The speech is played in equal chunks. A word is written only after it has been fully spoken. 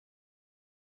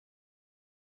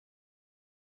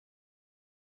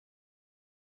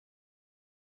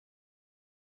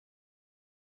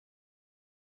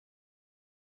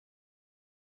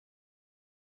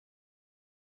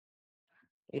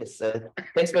Yes,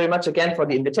 thanks very much again for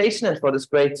the invitation and for this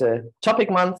great topic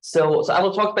month. So I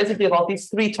will talk basically about these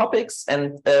three topics,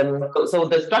 and so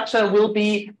the structure will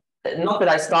be not that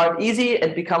I start easy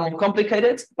and become more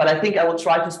complicated, but I think I will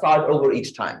try to start over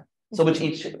each time. So with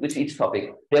each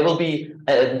topic, there will be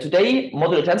today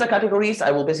modular tensor categories.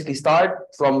 I will basically start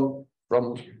from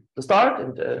the start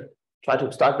and try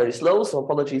to start very slow. So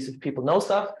apologies if people know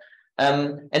stuff.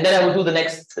 And then I will do the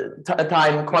next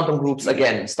time quantum groups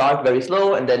again. Start very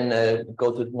slow and then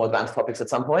go to more advanced topics at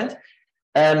some point.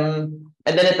 And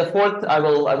then at the fourth, I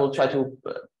will try to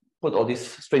put all these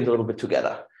strings a little bit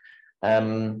together.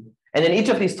 And in each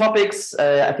of these topics,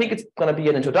 I think it's going to be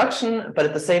an introduction, but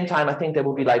at the same time, I think there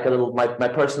will be like a little my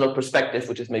personal perspective,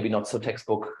 which is maybe not so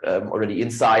textbook already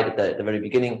inside at the very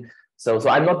beginning. So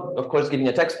I'm not, of course, giving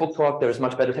a textbook talk. There's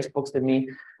much better textbooks than me,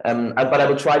 but I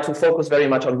will try to focus very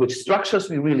much on which structures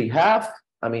we really have.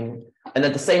 I mean, and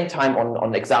at the same time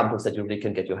on examples that you really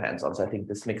can get your hands on. So I think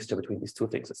this mixture between these two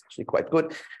things is actually quite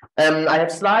good. I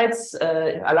have slides.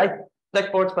 I like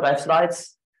blackboards, but I have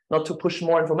slides not to push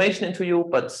more information into you,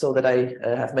 but so that I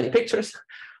have many pictures.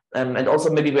 And also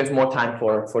maybe we have more time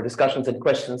for discussions and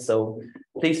questions. So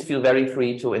please feel very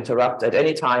free to interrupt at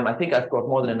any time. I think I've got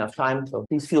more than enough time. So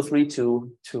please feel free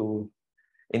to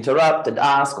interrupt and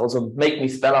ask. Also make me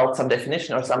spell out some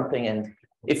definition or something. And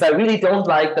if I really don't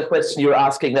like the question you're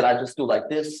asking, then I just do like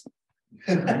this.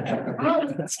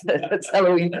 That's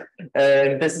Halloween.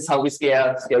 This is how we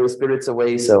scare scary spirits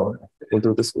away. So we'll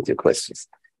do this with your questions.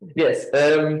 Yes.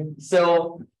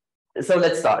 So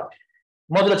let's start.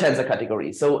 Modular tensor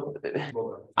categories. So,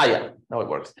 yeah, now it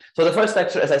works. So the first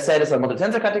lecture, as I said, is on modular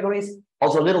tensor categories,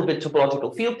 also a little bit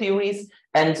topological field theories,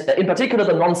 and in particular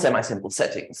the non-semi-simple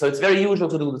setting. So it's very usual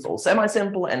to do this all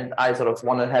semi-simple, and I sort of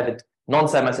want to have it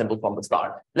non-semi-simple from the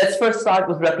start. Let's first start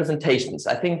with representations.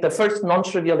 I think the first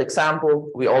non-trivial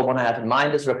example we all want to have in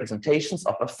mind is representations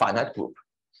of a finite group.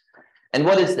 And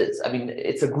what is this? I mean,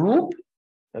 it's a group,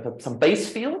 you have some base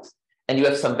field, and you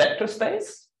have some vector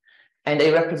space. And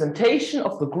a representation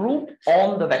of the group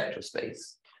on the vector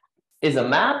space is a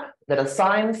map that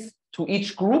assigns to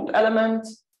each group element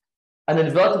an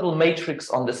invertible matrix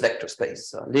on this vector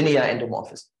space, a linear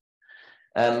endomorphism,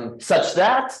 such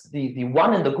that the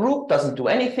one in the group doesn't do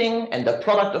anything, and the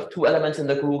product of two elements in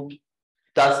the group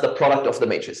does the product of the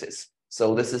matrices.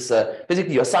 So this is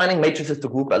basically you're assigning matrices to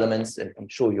group elements, and I'm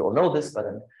sure you all know this, but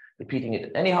I'm repeating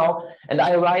it anyhow. And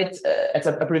I write as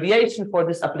an abbreviation for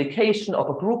this application of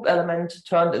a group element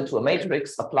turned into a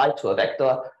matrix applied to a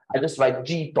vector, I just write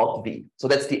G dot V. So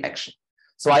that's the action.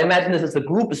 So I imagine this as the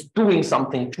group is doing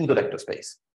something to the vector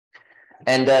space.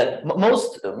 And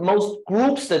most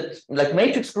groups that, like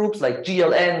matrix groups like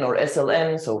GLN or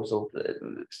SLN, so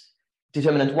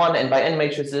determinant 1 n by n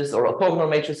matrices or orthogonal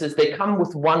matrices, they come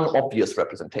with one obvious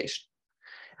representation.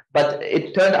 But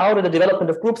it turned out in the development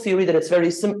of group theory that it's very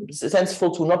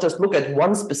sensible to not just look at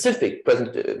one specific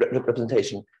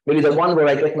representation, maybe the one where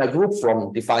I get my group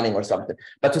from defining or something,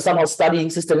 but to somehow study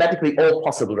systematically all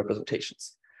possible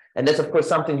representations. And that's, of course,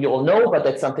 something you all know, but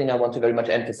that's something I want to very much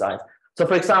emphasize. So,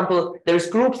 for example, there's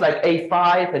groups like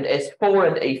A5 and S4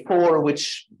 and A4,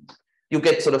 which you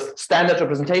get sort of standard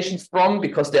representations from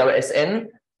because they are Sn,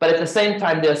 but at the same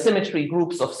time, they are symmetry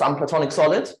groups of some Platonic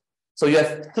solid. So you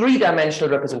have three-dimensional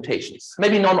representations,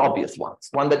 maybe non-obvious ones,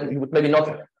 one that you would maybe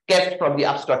not get from the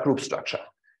abstract group structure,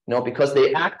 because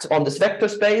they act on this vector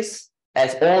space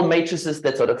as all matrices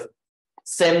that sort of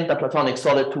send the Platonic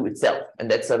solid to itself. And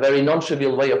that's a very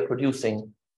non-trivial way of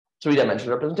producing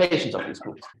three-dimensional representations of these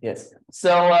groups. Yes.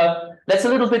 So let's a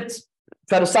little bit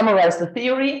try to summarize the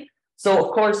theory. So,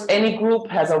 of course, any group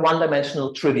has a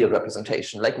one-dimensional trivial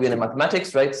representation, like we're in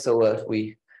mathematics, right? So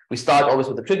we start always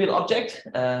with a trivial object.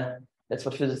 That's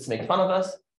what physicists make fun of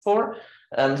us for.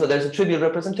 So there's a trivial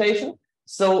representation.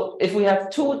 So if we have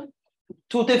two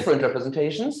different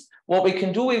representations, what we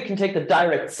can do, we can take the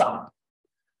direct sum.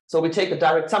 So we take the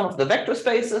direct sum of the vector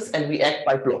spaces and we act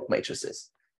by block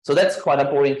matrices. So that's quite a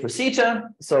boring procedure.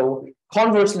 So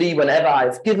conversely, whenever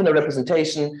I've given a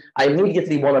representation, I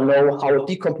immediately want to know how it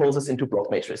decomposes into block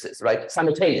matrices, right?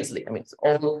 Simultaneously. I mean,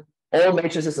 all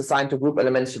matrices assigned to group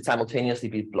elements should simultaneously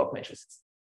be block matrices.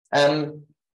 And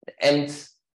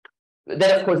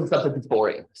then, of course, it's not that it's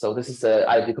boring. So this is,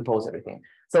 I decompose everything.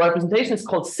 So my representation is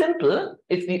called simple.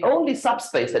 It's the only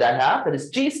subspace that I have that is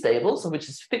G-stable, so which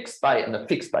is fixed by,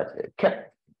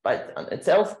 kept by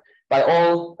itself, by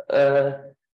all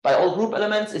group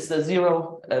elements, is the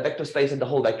zero vector space in the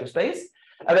whole vector space.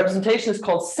 A representation is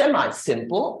called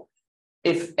semi-simple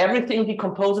if everything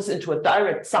decomposes into a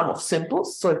direct sum of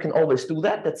simples, so it can always do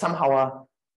that. That's somehow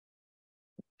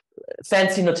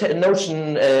fancy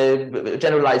notion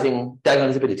generalizing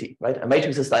diagonalizability, right? A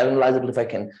matrix is diagonalizable if I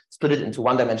can split it into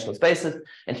one-dimensional spaces.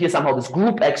 And here somehow this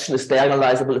group action is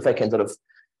diagonalizable if I can sort of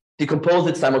decompose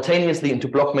it simultaneously into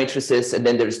block matrices, and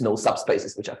then there is no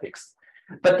subspaces which are fixed.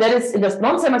 But that is, in the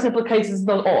non-semi-simple cases,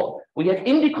 not all. We have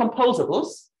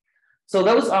indecomposables. So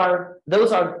those are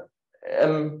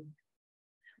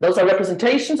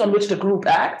representations on which the group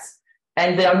acts,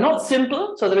 and they are not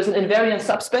simple. So there is an invariant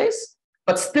subspace,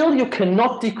 but still you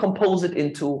cannot decompose it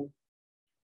into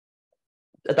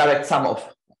a direct sum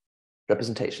of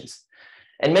representations.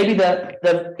 And maybe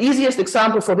the easiest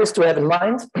example for this to have in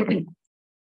mind,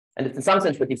 and it's in some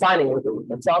sense we're defining with an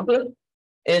example,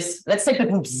 is let's take the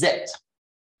group Z.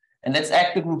 And let's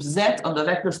act the group Z on the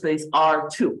vector space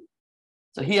R2.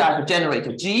 So here I have a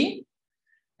generator G,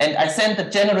 and I send the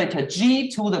generator G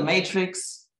to the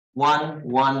matrix 1,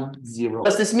 1, 0. What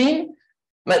does this mean?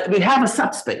 We have a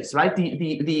subspace, right?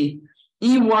 The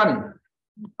E1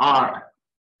 R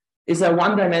is a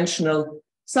one-dimensional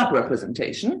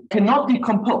subrepresentation, cannot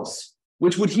decompose,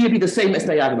 which would here be the same as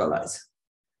diagonalize.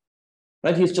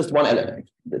 Right? Here's just one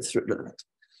element that's relevant.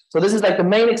 So this is like the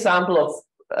main example of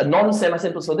a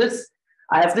non-semi-simple. So this,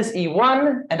 I have this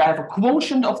E1, and I have a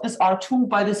quotient of this R2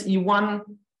 by this E1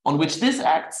 on which this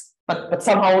acts, but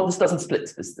somehow this doesn't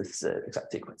split this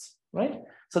exact sequence, right?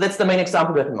 So that's the main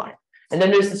example we have in mind. And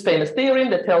then there's this famous theorem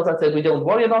that tells us that we don't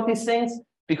worry about these things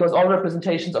because all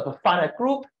representations of a finite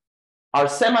group are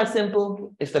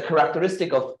semi-simple if the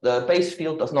characteristic of the base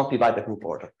field does not divide the group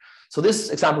order. So this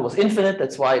example was infinite,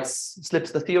 that's why it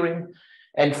slips the theorem.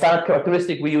 And finite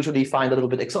characteristic we usually find a little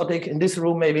bit exotic in this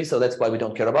room maybe, so that's why we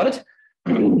don't care about it.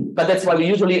 But that's why we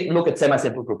usually look at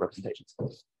semi-simple group representations.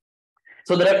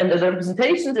 So the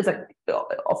representations is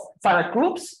of finite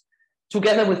groups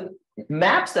together with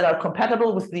maps that are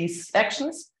compatible with these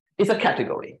actions is a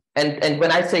category. And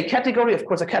when I say category, of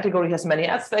course, a category has many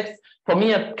aspects. For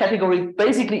me, a category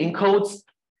basically encodes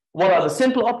what are the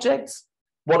simple objects,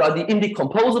 what are the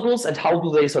indecomposables, and how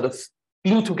do they sort of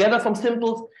glue together from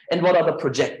simples, and what are the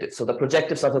projectives. So the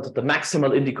projectives are the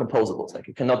maximal indecomposables, like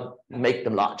you cannot make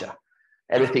them larger.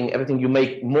 Everything you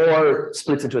make more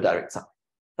splits into a direct sum.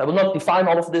 I will not define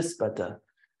all of this, but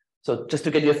so just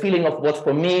to get you a feeling of what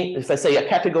for me, if I say a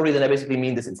category, then I basically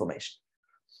mean this information.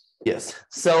 Yes,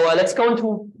 so let's go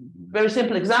into very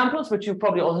simple examples, which you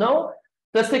probably all know.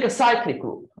 Let's take a cyclic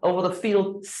group over the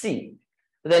field C.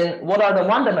 Then what are the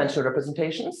one-dimensional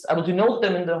representations? I will denote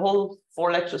them in the whole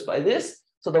 4 lectures by this.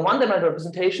 So the one-dimensional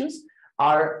representations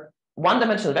are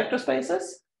one-dimensional vector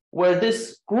spaces where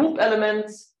this group element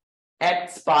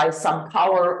acts by some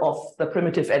power of the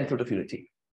primitive n root of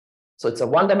unity. So it's a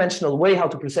one-dimensional way how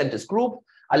to present this group.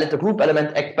 I let the group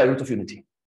element act by root of unity.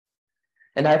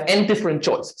 And I have n different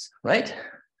choices, right?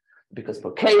 Because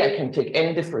for k, I can take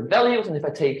n different values. And if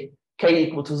I take k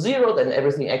equal to 0, then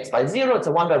everything acts by 0. It's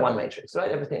a 1-by-1 matrix,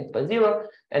 right? Everything acts by 0.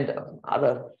 And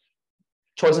other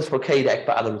choices for k that act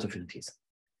by other root of unities.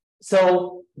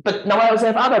 So, but now I also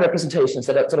have other representations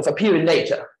that sort of appear in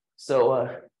nature. So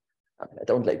I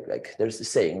don't like there's the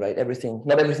saying, right?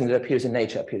 Not everything that appears in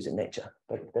nature appears in nature,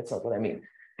 but that's not what I mean.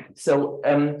 So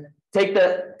take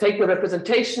the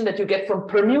representation that you get from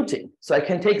permuting. So I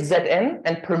can take Zn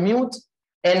and permute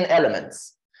n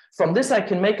elements. From this, I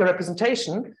can make a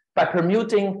representation by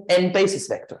permuting n basis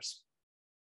vectors.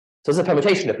 So it's a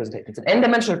permutation representation. It's an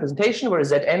n-dimensional representation where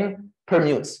Zn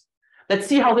permutes. Let's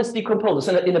see how this decomposes.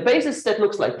 So in a basis that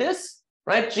looks like this,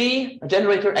 right? G, a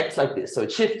generator acts like this. So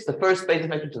it shifts the first basis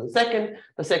vector to the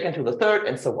second to the third,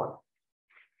 and so on.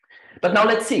 But now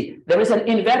let's see. There is an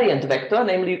invariant vector,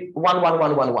 namely 1, 1,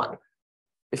 1, 1, 1.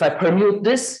 If I permute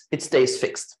this, it stays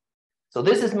fixed. So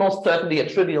this is most certainly a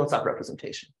trivial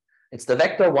subrepresentation. It's the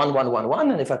vector 1, 1, 1,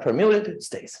 1, and if I permute it, it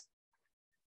stays.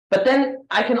 But then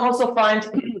I can also find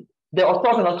the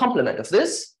orthogonal complement of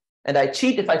this, and I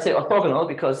cheat if I say orthogonal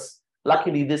because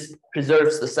luckily this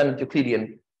preserves the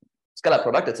semi-Euclidean scalar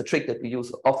product. It's a trick that we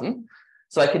use often.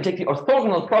 So I can take the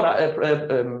orthogonal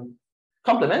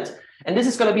complement, and this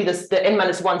is going to be the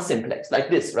n-1 simplex, like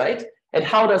this, right? And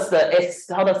how does the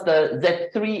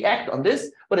Z3 act on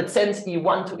this? Well, it sends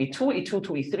E1 to E2, E2 to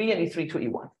E3, and E3 to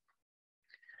E1.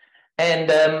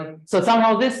 And so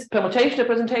somehow this permutation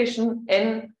representation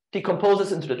n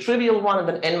decomposes into the trivial one and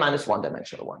then n-1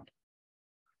 dimensional one.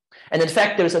 And in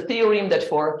fact, there's a theorem that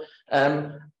for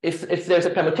if there's a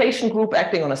permutation group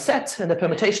acting on a set and the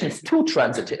permutation is two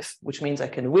transitive, which means I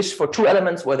can wish for two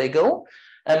elements where they go,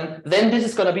 then this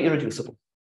is going to be irreducible.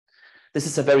 This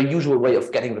is a very usual way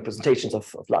of getting representations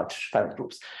of large finite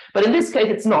groups. But in this case,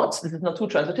 it's not. This is not too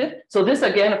transitive. So this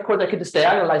again, of course, I can just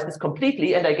diagonalize this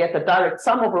completely, and I get the direct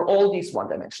sum over all these one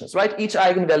dimensions, right? Each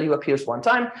eigenvalue appears one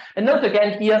time. And note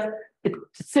again here,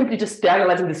 it's simply just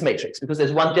diagonalizing this matrix because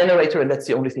there's one generator, and that's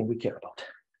the only thing we care about.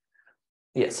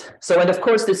 Yes. So, and of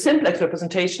course, this simplex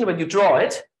representation, when you draw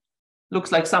it,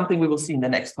 looks like something we will see in the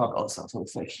next part also. So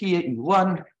it's like here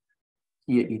E1,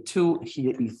 here E2,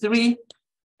 here E3.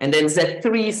 And then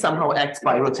Z3 somehow acts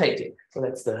by rotating. So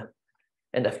that's the,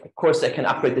 and of course I can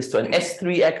upgrade this to an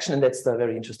S3 action, and that's the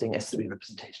very interesting S3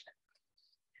 representation.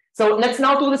 So let's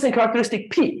now do this in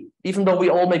characteristic P, even though we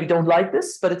all maybe don't like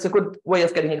this, but it's a good way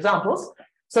of getting examples.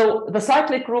 So the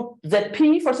cyclic group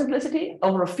ZP for simplicity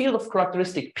over a field of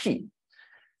characteristic P.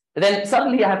 Then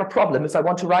suddenly I have a problem if I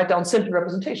want to write down simple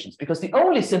representations, because the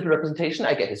only simple representation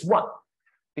I get is 1,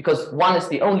 because 1 is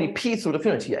the only P through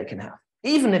infinity I can have.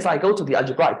 Even if I go to the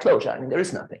algebraic closure, I mean, there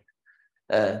is nothing.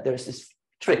 There is this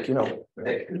trick, you know.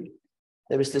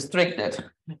 There is this trick that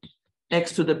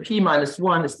x to the p minus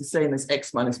 1 is the same as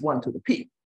x minus 1 to the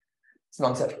p. It's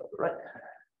non-separable, right?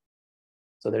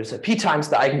 So there's a p times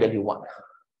the eigenvalue 1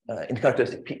 in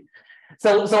characteristic p.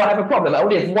 So I have a problem. I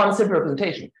only have one simple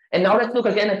representation. And now let's look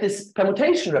again at this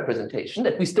permutation representation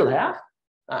that we still have.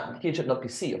 Here it should not be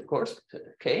C, of course, but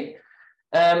K.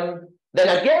 Then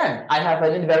again, I have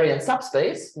an invariant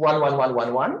subspace, 1, 1, 1,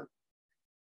 1, 1.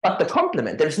 But the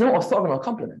complement, there's no orthogonal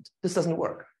complement. This doesn't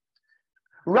work.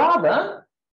 Rather,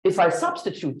 if I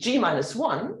substitute G minus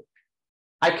 1,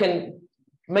 I can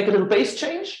make a little base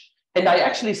change, and I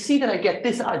actually see that I get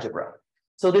this algebra.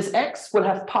 So this X will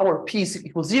have power P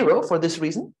equals 0 for this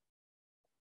reason.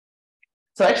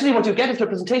 So actually what you get is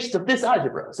representations of this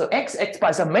algebra. So X acts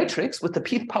by some matrix with the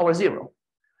P power 0.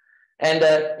 And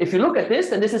if you look at this,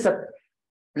 then this is a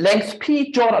length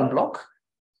P Jordan block.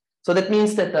 So that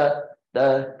means that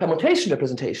the permutation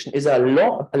representation is a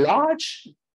large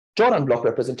Jordan block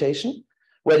representation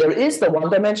where there is the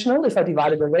one-dimensional. If I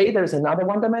divide it away, there's another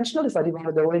one-dimensional. If I divide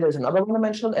it away, there's another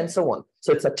one-dimensional, and so on.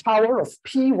 So it's a tower of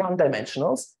P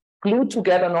one-dimensionals glued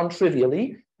together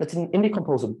non-trivially. That's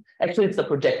indecomposable. Actually, it's the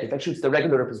projective. Actually, it's the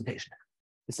regular representation.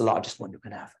 It's the largest one you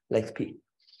can have, length P.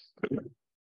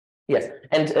 Yes,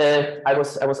 and I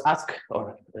was asked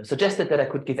or suggested that I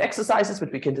could give exercises,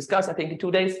 which we can discuss, I think, in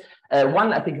 2 days.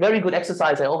 One, I think, very good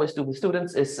exercise I always do with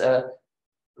students is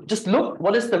just look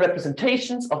what is the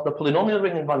representations of the polynomial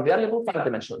ring in one variable, 5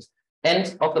 dimensionals,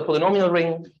 and of the polynomial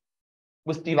ring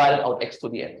with divided out x to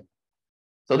the n.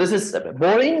 So this is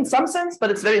boring in some sense,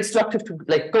 but it's very instructive to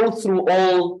like go through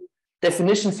all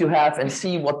definitions you have and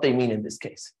see what they mean in this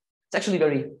case. It's actually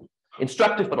very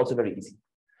instructive, but also very easy.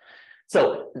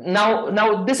 So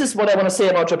now this is what I want to say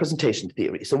about representation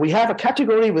theory. So we have a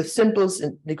category with simples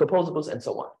and decomposables and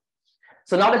so on.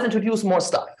 So now let's introduce more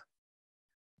stuff.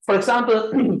 For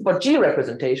example, for G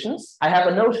representations, I have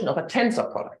a notion of a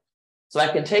tensor product. So I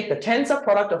can take the tensor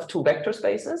product of 2 vector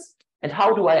spaces. And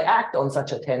how do I act on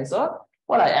such a tensor?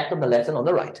 Well, I act on the left and on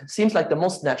the right. Seems like the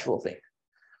most natural thing.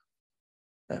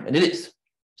 And it is.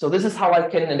 So this is how I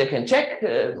can check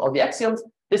all the axioms.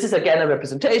 This is again a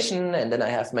representation, and then I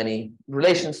have many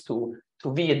relations to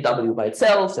V and W by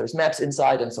itself. There's maps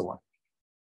inside and so on.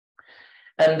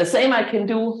 And the same I can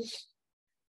do.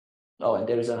 Oh, and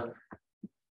there's a.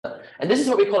 And this is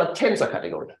what we call a tensor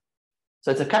category.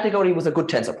 So it's a category with a good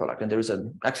tensor product. And there is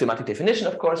an axiomatic definition,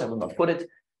 of course. I will not put it,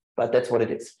 but that's what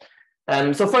it is.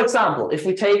 So for example, if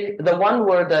we take the one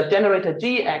where the generator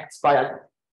G acts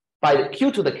by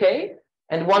Q to the K,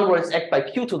 and one where it's act by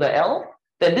Q to the L,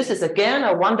 then this is again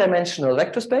a one-dimensional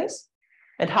vector space.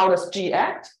 And how does G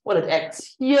act? Well, it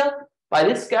acts here by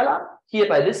this scalar, here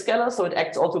by this scalar, so it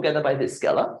acts altogether by this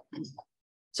scalar.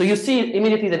 So you see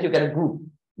immediately that you get a group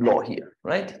law here,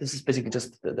 right? This is basically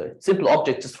just the simple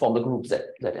object just form the group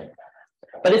Zn.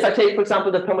 But if I take, for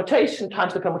example, the permutation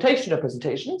times the permutation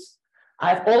representations,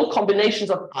 I have all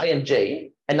combinations of I and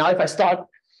J. And now if I start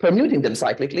permuting them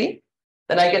cyclically,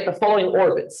 then I get the following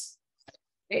orbits.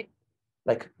 Okay?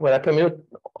 Like when I permute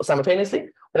simultaneously,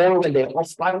 or when they're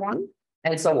off by 1,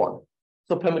 and so on.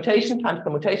 So permutation times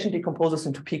permutation decomposes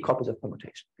into P copies of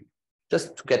permutation,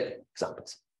 just to get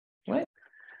examples, right?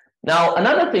 Now,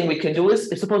 another thing we can do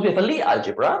is, if suppose we have a Lie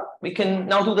algebra, we can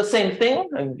now do the same thing.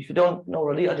 And if you don't know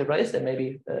what a Lie algebra is, then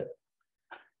maybe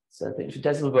it's an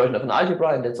infinitesimal version of an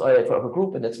algebra, and that's for a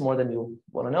group, and that's more than you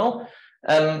want to know.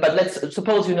 But let's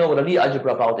suppose you know what a Lie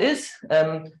algebra about is.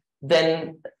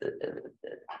 Then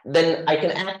I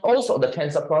can act also on the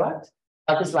tensor product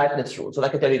of this Leibniz rule, so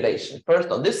like a derivation. First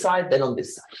on this side, then on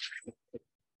this side.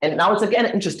 And now it's again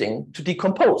interesting to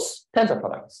decompose tensor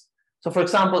products. So for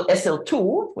example,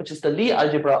 SL2, which is the Lie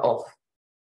algebra of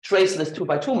traceless 2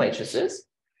 by 2 matrices.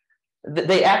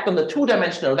 They act on the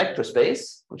two-dimensional vector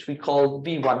space, which we call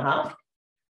V1/2.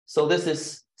 So this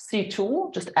is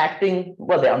C2 just acting,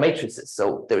 well, they are matrices.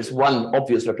 So there is one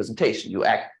obvious representation. You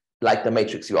act like the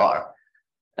matrix you are.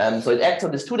 So it acts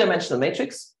on this two-dimensional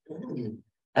matrix.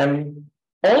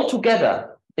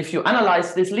 Altogether, if you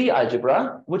analyze this Lie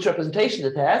algebra, which representation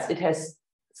it has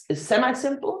is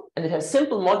semi-simple, and it has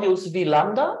simple modules V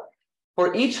lambda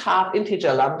for each half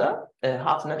integer lambda,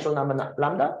 half natural number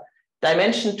lambda,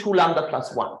 dimension 2 lambda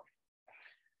plus 1.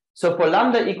 So for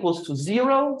lambda equals to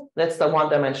 0, that's the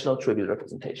one-dimensional trivial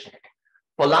representation.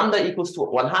 For lambda equals to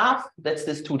 1/2, that's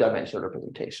this two-dimensional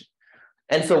representation,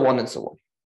 and so on and so on.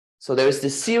 So there is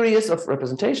this series of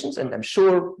representations, and I'm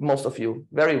sure most of you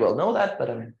very well know that, but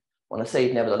I want to say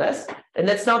it nevertheless. And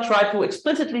let's now try to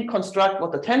explicitly construct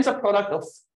what the tensor product of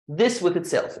this with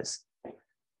itself is.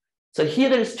 So here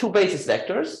there is two basis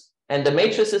vectors, and the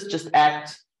matrices just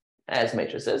act as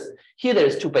matrices. Here there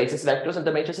is two basis vectors, and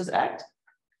the matrices act.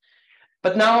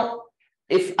 But now,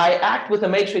 if I act with a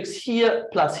matrix here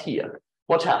plus here,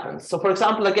 what happens? So for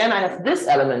example, again, I have this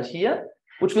element here,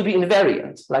 which will be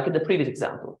invariant, like in the previous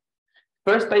example.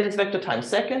 First basis vector times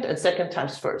second, and second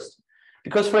times first.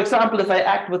 Because, for example, if I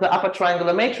act with the upper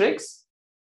triangular matrix,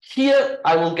 here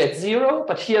I will get 0,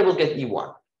 but here I will get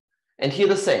E1. And here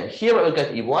the same. Here I will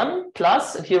get E1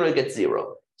 plus, and here I will get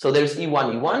 0. So there's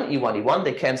E1, E1, E1, E1,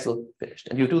 they cancel, finished.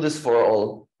 And you do this for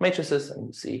all matrices, and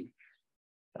you see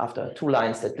after 2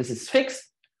 lines that this is fixed.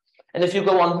 And if you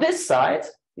go on this side,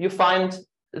 you find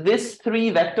these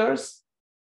 3 vectors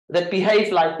that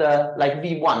behave like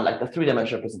V1, like the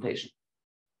 3-dimensional representation.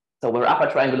 So where upper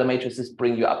triangular matrices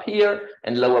bring you up here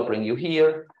and lower bring you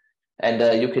here. And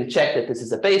you can check that this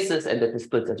is a basis and that this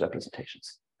splits as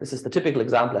representations. This is the typical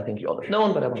example I think you all have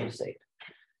known, but I want to say it.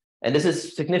 And this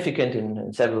is significant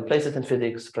in several places in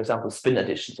physics, for example, spin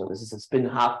addition. So this is a spin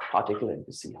half particle, and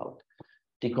you see how it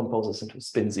decomposes into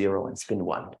spin 0 and spin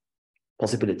 1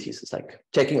 possibilities. It's like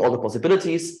checking all the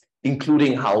possibilities,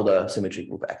 including how the symmetry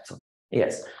group acts.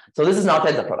 Yes, so this is now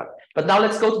tensor product. But now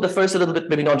let's go to the first a little bit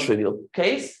maybe non-trivial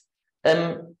case.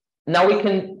 Now we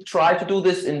can try to do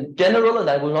this in general, and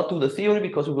I will not do the theory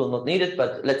because we will not need it,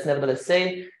 but let's nevertheless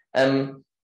say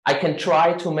I can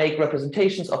try to make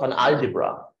representations of an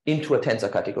algebra into a tensor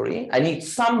category. I need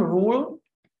some rule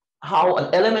how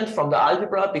an element from the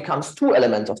algebra becomes 2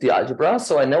 elements of the algebra,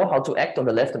 so I know how to act on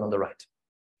the left and on the right.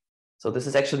 So this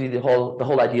is actually the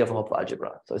whole idea of a Hopf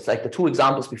algebra. So it's like the 2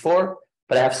 examples before,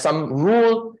 but I have some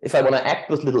rule. If I want to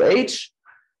act with little h,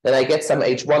 then I get some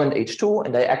h1 and h2,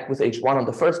 and I act with h1 on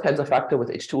the first tensor factor, with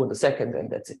h2 on the second, and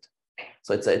that's it.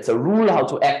 So it's a rule how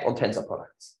to act on tensor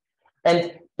products.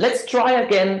 And let's try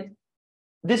again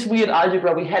this weird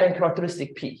algebra we had in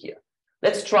characteristic P here.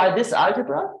 Let's try this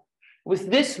algebra with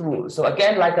this rule. So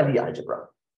again, like a Lie algebra.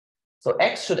 So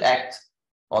x should act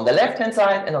on the left-hand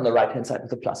side and on the right-hand side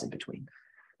with a plus in between.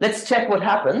 Let's check what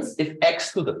happens if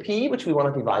x to the p, which we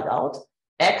want to divide out,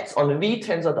 acts on V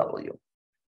tensor W.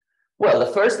 Well, the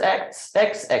first x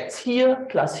acts here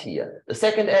plus here. The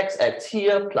second x acts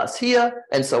here plus here,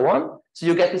 and so on. So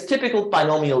you get this typical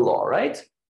binomial law, right?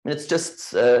 And it's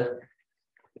just yeah,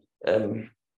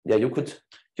 you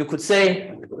could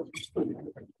say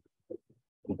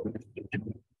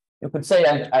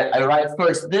I write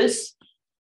first this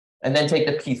and then take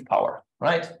the pth power,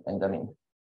 right? And I mean,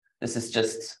 this is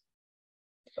just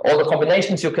all the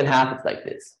combinations you can have. It's like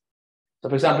this. So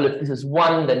for example, if this is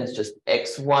 1, then it's just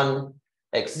x1,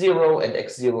 x0, and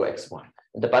x0, x1.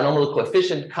 And the binomial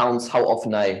coefficient counts how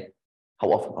often I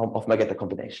get the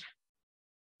combination.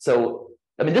 So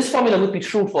I mean, this formula would be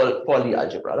true for Lie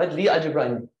algebra, right? Lie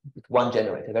algebra with 1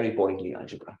 generator, very boring Lie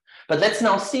algebra. But let's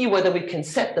now see whether we can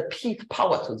set the pth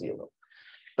power to 0.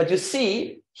 But you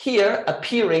see here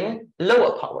appearing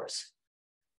lower powers.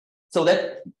 So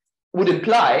that would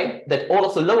imply that all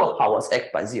of the lower powers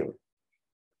act by 0.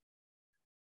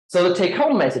 So the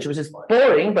take-home message, which is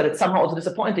boring, but it's somehow also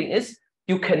disappointing, is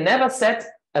you can never set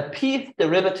a pth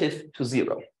derivative to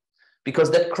 0, because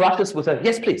that crushes with a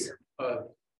yes, please.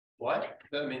 Why?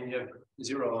 I mean, you have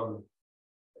 0 on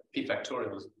p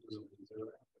factorial.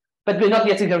 But we're not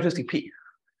yet in characteristic p.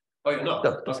 Oh, you're not?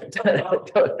 No. Okay.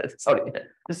 Sorry,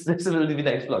 this will be the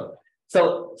next block.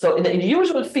 So in a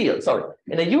usual field,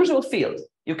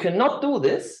 you cannot do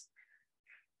this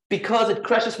because it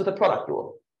crashes with the product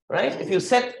rule, right? If you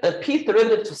set a pth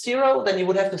derivative to 0, then you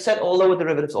would have to set all lower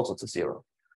derivatives also to 0.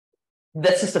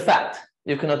 That's just a fact.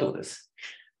 You cannot do this.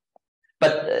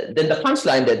 But then the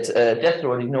punchline that Jeff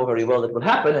already know very well that will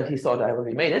happen, and he thought I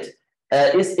already made it,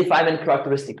 is if I'm in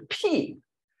characteristic P,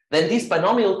 then these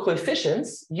binomial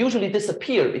coefficients usually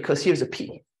disappear because here's a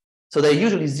P. So they're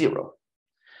usually 0,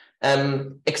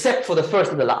 except for the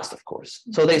first and the last, of course.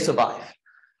 So they survive.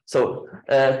 So,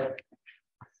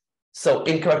 so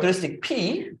in characteristic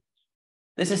P,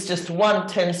 this is just one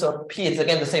tensor P. It's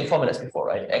again the same formula as before,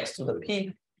 right? X to the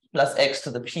P plus X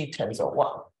to the P tensor 1.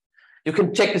 You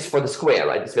can check this for the square,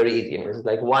 right? It's very easy. It's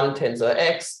like 1 tensor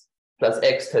X plus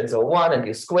X tensor 1, and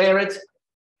you square it.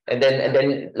 And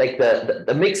then like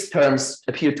the mixed terms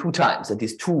appear 2 times, and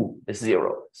this 2 is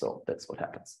 0. So that's what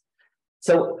happens.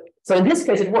 So in this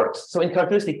case, it works. So in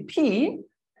characteristic P,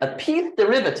 a Pth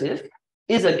derivative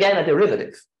is again a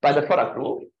derivative by the product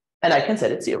rule, and I can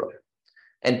set it 0.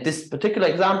 And this particular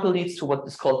example leads to what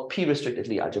is called P-restricted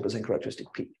Lie algebras in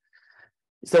characteristic P.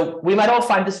 So we might all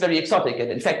find this very exotic, and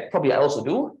in fact, probably I also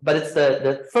do, but it's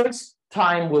the first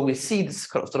time where we see this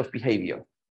sort of behavior.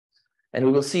 And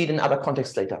we will see it in other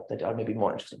contexts later that are maybe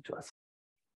more interesting to us.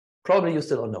 Probably you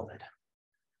still don't know that.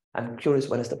 I'm curious,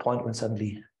 when is the point when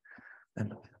suddenly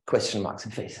question marks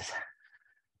and faces?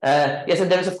 Yes,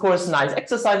 and there's of course nice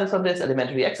exercises on this,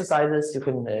 elementary exercises. You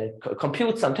can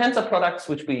compute some tensor products,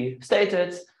 which we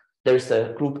stated. There's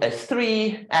the group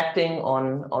S3 acting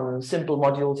on simple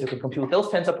modules. You can compute those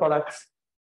tensor products.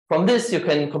 From this, you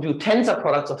can compute tensor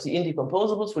products of the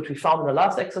indecomposables, which we found in the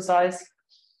last exercise.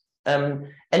 And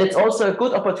it's also a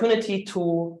good opportunity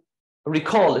to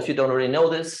recall, if you don't already know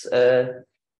this,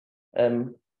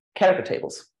 character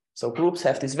tables. So groups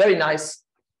have these very nice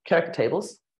character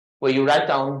tables where you write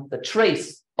down the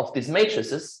trace of these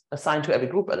matrices assigned to every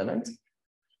group element.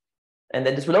 And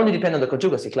then this will only depend on the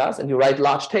conjugacy class, and you write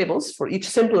large tables for each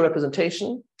simple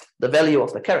representation, the value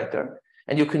of the character.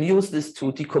 And you can use this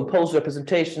to decompose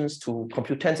representations, to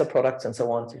compute tensor products, and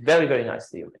so on. It's a very, very nice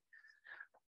theory.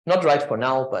 Not right for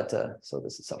now, but so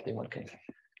this is something one can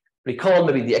recall.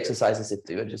 Maybe the exercises, if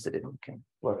you're interested in, we can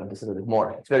work on this a little bit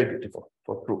more. It's very beautiful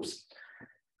for groups.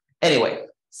 Anyway,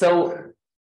 so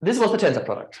this was the tensor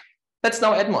product. Let's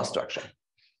now add more structure.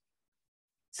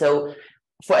 So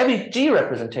for every G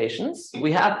representations,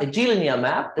 we have a G-linear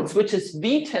map that switches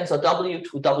V tensor W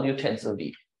to W tensor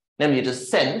V. Namely, you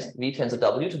just send V tensor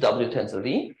W to W tensor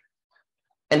V.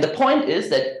 And the point is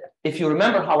that if you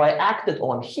remember how I acted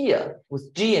on here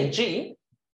with G and G,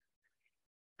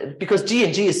 because G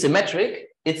and G is symmetric,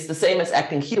 it's the same as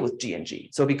acting here with G and G.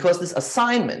 So because this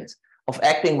assignment of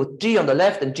acting with G on the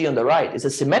left and G on the right is a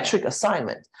symmetric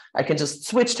assignment, I can just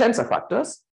switch tensor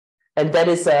factors, and that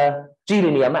is a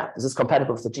G-linear map. This is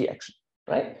compatible with the G action,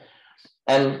 right?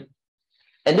 And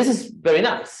this is very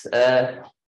nice.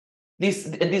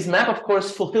 This map, of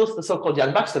course, fulfills the so-called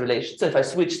Young-Baxter relation. So if I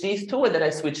switch these two, and then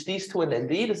I switch these two, and then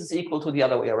D, this is equal to the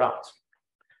other way around.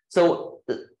 So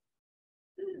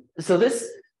this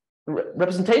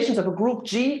representations of a group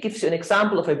G gives you an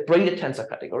example of a braided tensor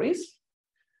categories.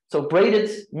 So braided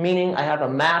meaning I have a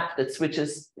map that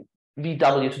switches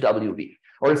VW to WV.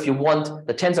 Or if you want,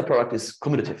 the tensor product is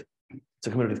commutative. It's a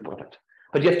commutative product.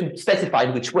 But you have to specify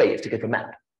in which way you have to get the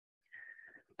map.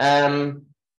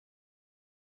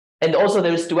 And also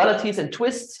there's dualities and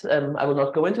twists. I will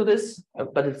not go into this,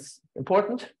 but it's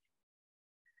important.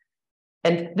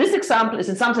 And this example is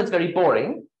in some sense very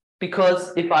boring,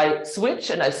 because if I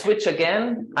switch and I switch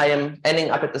again, I am ending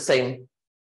up at the same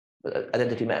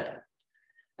identity map.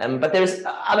 But there's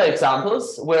other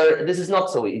examples where this is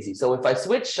not so easy. So if I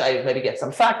switch, I maybe get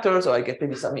some factors, or I get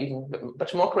maybe some even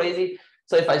much more crazy.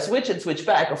 So if I switch and switch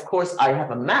back, of course, I have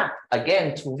a map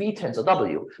again to V tensor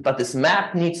W, but this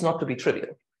map needs not to be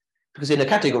trivial. Because in a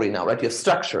category now, right, you have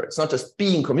structure. It's not just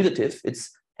being commutative, it's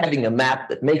having a map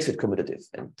that makes it commutative.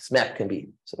 And this map can be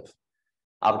sort of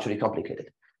arbitrarily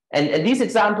complicated. And these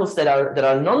examples that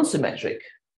are non-symmetric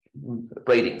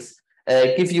braidings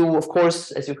give you, of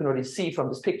course, as you can already see from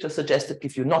this picture suggested,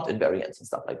 give you not invariance and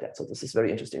stuff like that. So this is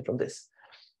very interesting from this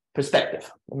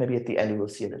perspective. Maybe at the end we will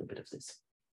see a little bit of this.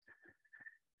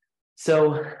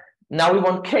 So now we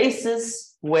want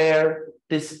cases where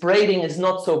this braiding is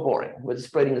not so boring, where this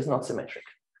braiding is not symmetric.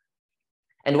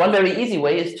 And one very easy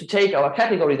way is to take our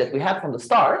category that we have from the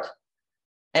start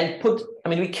and put,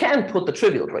 we can put the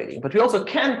trivial braiding, but we also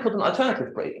can put an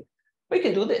alternative braiding. We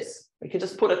can do this. We can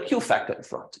just put a Q factor in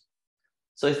front.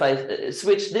 So if I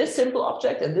switch this simple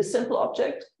object and this simple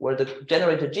object, where the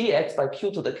generator G acts by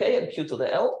Q to the K and Q to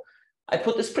the L, I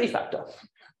put this prefactor,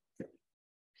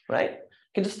 right?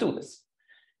 You can just do this.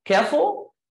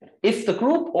 Careful, if the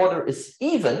group order is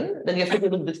even, then you have to be a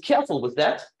little bit careful with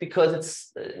that, because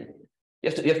it's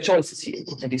you have choices here,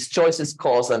 and these choices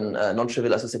cause a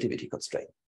non-trivial associativity constraint.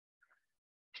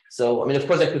 So, of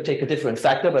course, I could take a different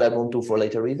factor, but I won't do for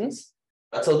later reasons.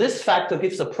 So this factor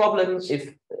gives a problem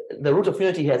if the root of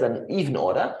unity has an even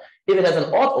order. If it has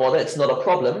an odd order, it's not a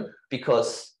problem,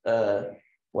 because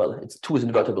well, it's 2 is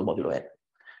invertible modulo n.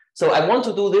 So I want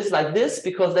to do this like this,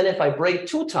 because then if I braid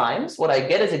 2 times, what I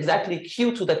get is exactly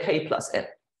q to the k plus n,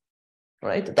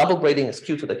 right? The double braiding is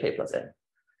q to the k plus n.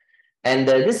 And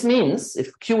this means,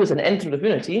 if q is an n-to-the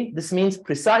unity, this means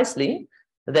precisely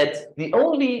that the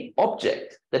only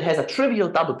object that has a trivial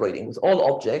double braiding with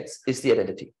all objects is the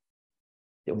identity,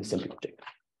 the only simple object.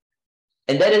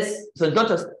 And that is, so it's not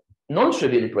just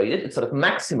non-trivially braided, it's sort of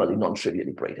maximally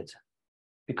non-trivially braided,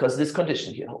 because this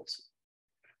condition here holds.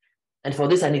 And for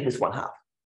this, I need this 1/2.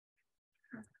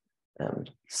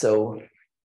 So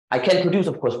I can produce,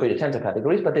 of course, braided tensor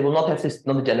categories, but they will not have this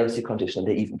non-degeneracy condition in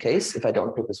the even case if I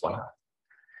don't put this 1/2.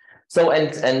 So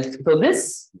so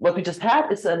this, what we just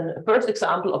had, is a first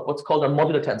example of what's called a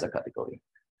modular tensor category.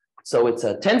 So it's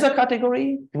a tensor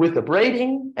category with the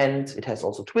braiding, and it has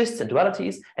also twists and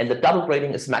dualities, and the double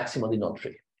braiding is maximally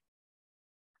non-trivial.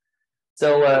 So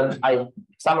I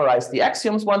summarize the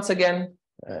axioms once again,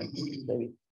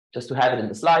 maybe just to have it in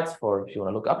the slides for if you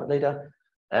want to look up it later.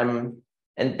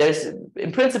 And there's,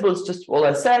 in principle, it's just all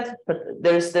I said, but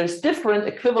there's different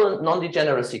equivalent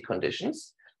non-degeneracy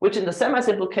conditions, which in the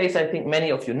semi-simple case, I think many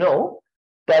of you know,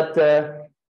 but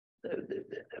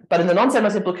in the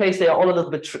non-semi-simple case, they are all a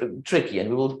little bit tricky, and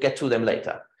we will get to them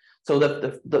later. So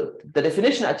the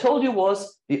definition I told you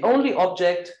was the only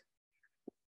object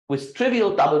with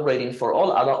trivial double braiding for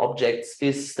all other objects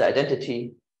is the identity,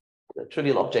 the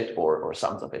trivial object or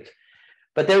sums of it.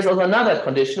 But there's also another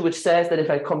condition which says that if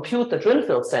I compute the drill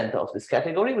field center of this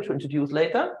category, which we'll introduce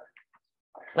later,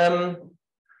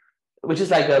 which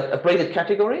is like a braided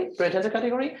category, braided tensor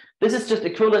category, this is just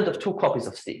equivalent of 2 copies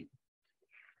of C.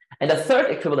 And a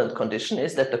third equivalent condition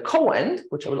is that the coend,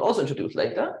 which I will also introduce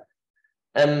later,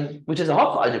 which is a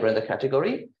Hopf algebra in the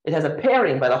category, it has a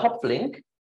pairing by the Hopf link,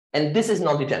 and this is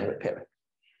non-degenerate pairing.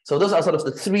 So those are sort of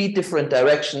the 3 different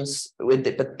directions,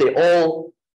 but they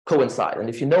all coincide. And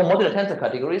if you know modular tensor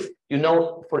categories, you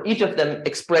know for each of them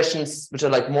expressions which are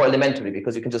like more elementary,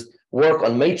 because you can just work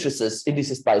on matrices,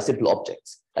 indices by simple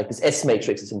objects, like this S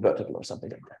matrix is invertible or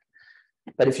something like that.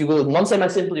 But if you go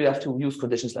non-semi-simple, you have to use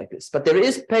conditions like this. But there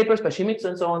is papers by Symétries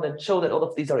and so on that show that all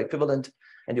of these are equivalent,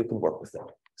 and you can work with them.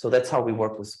 So that's how we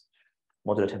work with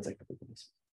modular tensor categories.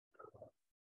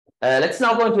 Let's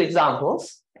now go into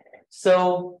examples.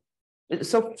 So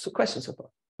questions so far?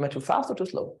 Am I too fast or too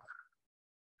slow?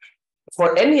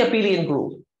 For any abelian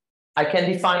group, I can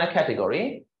define a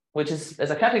category, which is,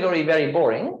 as a category, very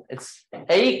boring. It's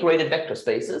A graded vector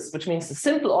spaces, which means the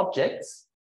simple objects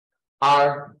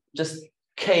are just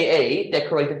Ka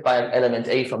decorated by an element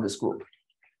A from this group.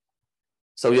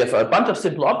 So you have a bunch of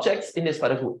simple objects in this by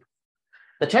the group.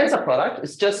 The tensor product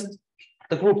is just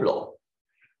the group law.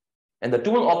 And the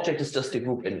dual object is just the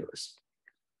group inverse.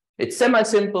 It's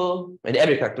semi-simple, in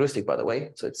every characteristic, by the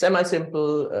way. So it's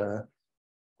semi-simple,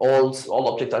 all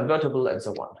objects are invertible, and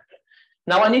so on.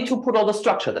 Now I need to put all the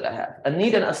structure that I have. I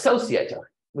need an associator,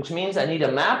 which means I need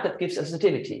a map that gives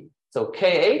associativity. So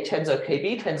Ka, tensor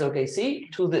Kb, tensor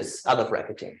Kc to this other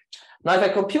bracketing. Now if I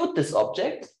compute this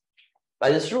object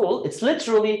by this rule, it's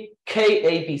literally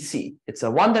KABC. It's a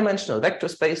one-dimensional vector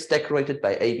space decorated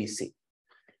by ABC.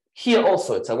 Here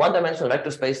also, it's a one-dimensional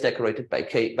vector space decorated by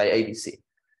ABC.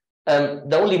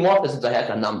 The only morphisms I have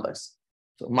are numbers,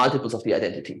 so multiples of the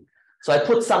identity. So I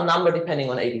put some number depending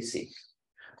on ABC.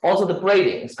 Also, the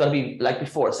braiding is going to be like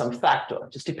before, some factor,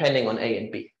 just depending on A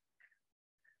and B.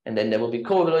 And then there will be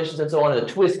co-evaluations and so on, and a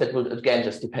twist that will again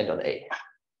just depend on A.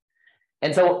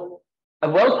 And so a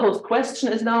well-posed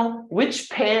question is now, which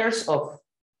pairs of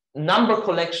number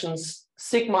collections,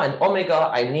 sigma and omega,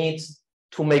 I need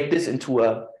to make this into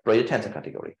a braided tensor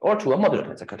category or to a modular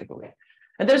tensor category?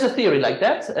 And there's a theory like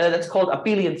that that's called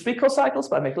abelian 3 cocycles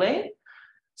by MacLane.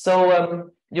 So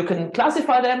you can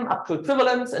classify them up to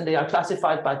equivalence, and they are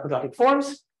classified by quadratic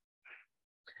forms.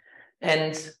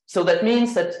 And so that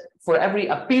means that for every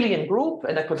abelian group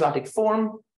and a quadratic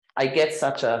form, I get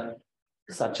such a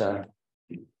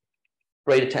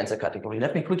braided tensor category.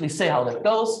 Let me quickly say how that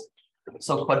goes.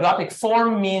 So quadratic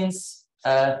form means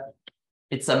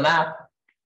it's a map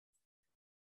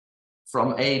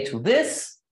from A to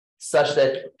this, such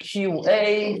that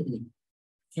QA,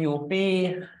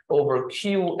 QB over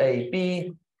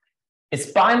QAB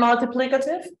is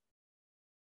bimultiplicative.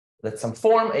 That's some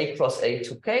form A cross A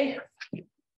to K.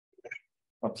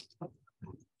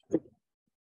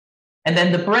 And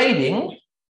then the braiding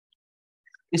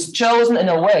is chosen in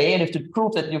a way, and if to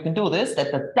prove that you can do this,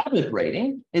 that the double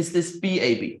braiding is this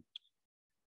BAB.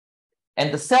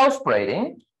 And the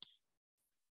self-braiding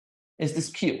is this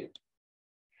Q.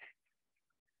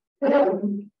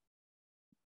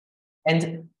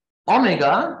 And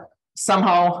omega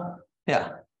somehow,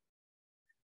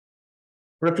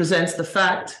 represents the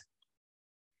fact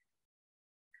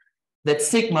that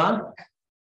sigma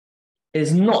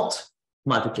is not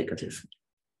multiplicative.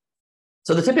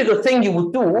 So the typical thing you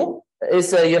would do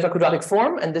is you have a quadratic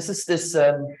form, and this is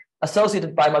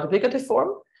associated by multiplicative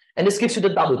form, and this gives you the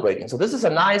double braiding. So this is a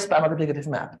nice bimultiplicative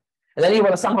map. And then you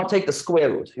want to somehow take the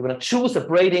square root. You want to choose a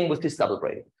braiding with this double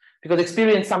braiding, because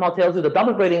experience somehow tells you the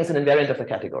double braiding is an invariant of a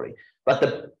category, but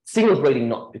the single braiding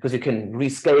not, because you can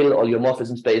rescale all your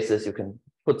morphism spaces, you can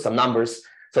put some numbers.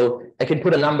 So I can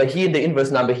put a number here, the inverse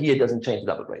number here, it doesn't change the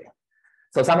double braiding.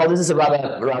 So somehow this is a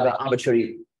rather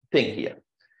arbitrary thing here.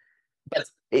 But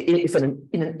if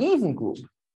in an even group,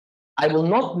 I will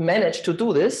not manage to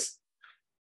do this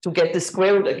to get the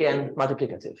square root again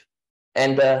multiplicative.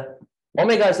 And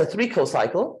omega is a 3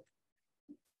 cocycle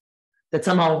that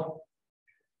somehow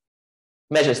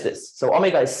measures this. So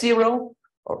omega is 0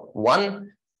 or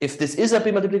 1 if this is a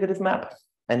bimultiplicative map,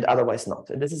 and otherwise not.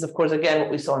 And this is, of course, again, what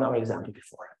we saw in our example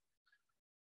before.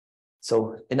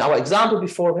 So in our example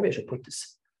before, maybe I should put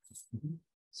this.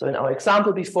 So in our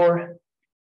example before,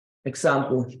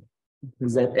 example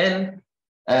Zn,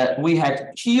 we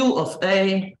had Q of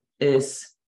A is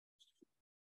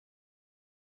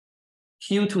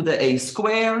Q to the A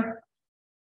square,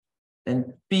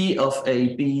 and B of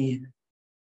A B.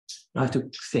 I have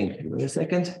to think. Wait a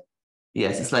second.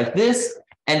 Yes, it's like this.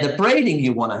 And the braiding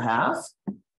you want to have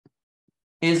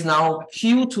is now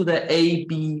Q to the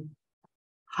AB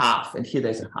half. And here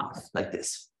there's a half, like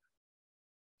this.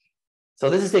 So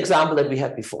this is the example that we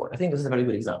had before. I think this is a very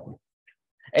good example.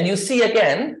 And you see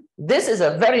again, this is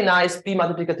a very nice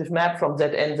bimultiplicative map from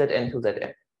Zn, Zn to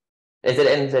Zn.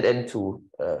 Zn, Zn to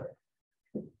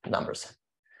numbers.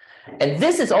 And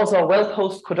this is also a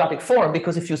well-posed quadratic form,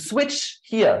 because if you switch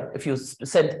here, if you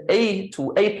send A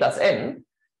to A plus n,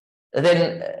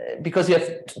 then because you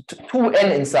have two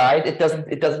n inside, it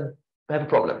doesn't have a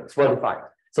problem. It's well defined.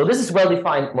 So this is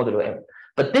well-defined modulo n.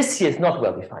 But this here is not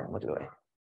well-defined modulo n.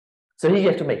 So here you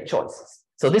have to make choices.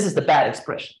 So this is the bad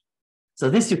expression. So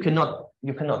this you cannot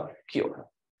cure.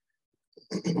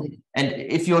 And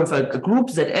if you have a group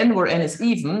Zn where n is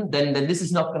even, then this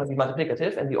is not going to be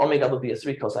multiplicative, and the omega will be a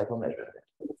 3 cocycle measure.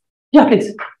 Yeah,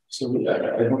 please. So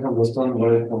I don't understand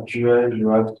why for QA you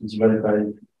have to divide by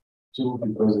 2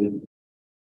 because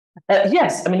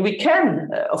yes, I mean we can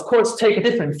of course take a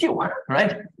different view,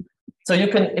 right? So you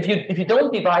can, if you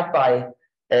don't divide by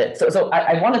so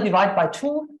I want to divide by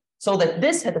 2 so that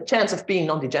this had a chance of being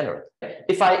non-degenerate.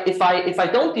 If I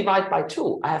don't divide by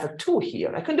 2, I have a 2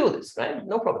 here. I can do this, right?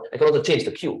 No problem. I can also change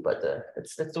the Q, but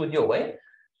let's do it your way.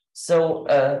 So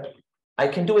I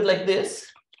can do it like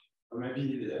this.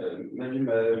 Maybe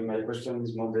my question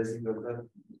is more basic than that.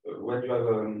 When you have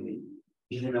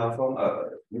linear form,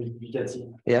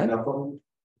 multiplicative linear form,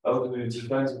 how do you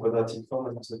define the quadratic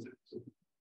form?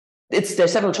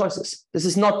 There's several choices. This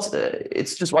is not.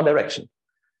 It's just one direction.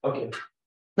 Okay.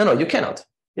 No, you cannot.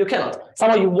 You cannot.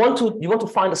 Somehow you want to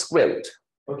find a square root.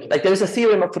 Okay. Like there is a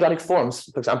theorem of quadratic forms,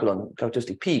 for example, on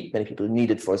characteristic P. Many people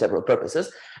need it for several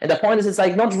purposes. And the point is, it's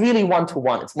like not really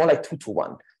 1-to-1. It's more like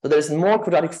 2-to-1. So there's more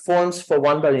quadratic forms for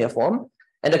one bilinear form,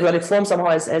 and the quadratic form somehow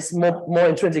has more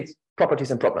intrinsic properties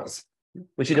and problems,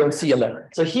 which you don't see on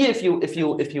that. So here, if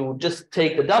you just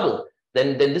take the double,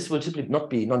 then this will simply not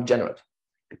be non-degenerate,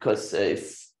 because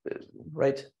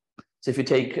right. So if you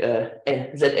take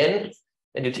Zn.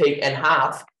 And you take n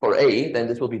half for A, then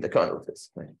this will be the kernel of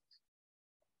this. Right?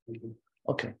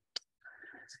 Okay.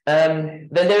 Then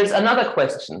there's another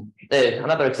question,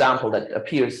 another example that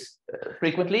appears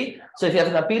frequently. So if you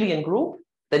have an abelian group,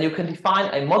 then you can define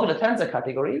a modular tensor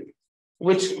category,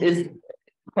 which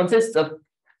consists of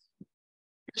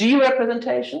G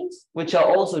representations, which are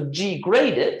also G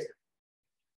graded,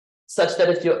 such that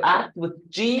if you act with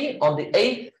G on the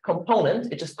 8th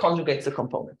component, it just conjugates the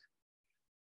component.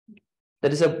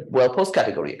 That is a well-posed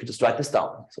category. You could just write this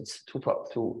down. So it's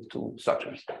two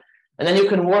structures. And then you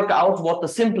can work out what the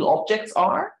simple objects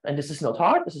are. And this is not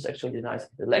hard. This is actually a nice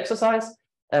little exercise.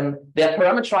 They are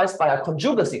parameterized by a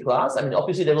conjugacy class. I mean,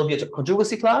 obviously, there will be a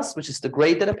conjugacy class, which is the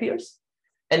grade that appears.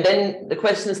 And then the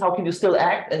question is, how can you still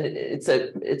act? And it's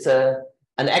an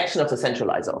action of the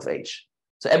centralizer of H.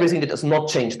 So everything that does not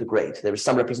change the grade. There is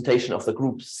some representation of the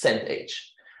group cent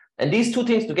H. And these two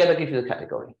things together give you the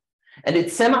category. And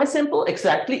it's semi-simple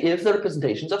exactly if the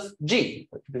representations of G,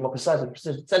 to be more precise,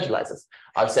 centralizers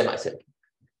are semi-simple.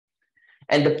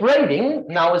 And the braiding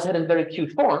now is had a very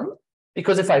cute form,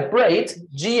 because if I braid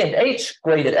G and H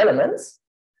graded elements,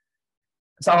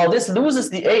 somehow this loses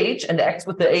the H and acts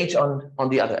with the H on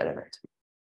the other element.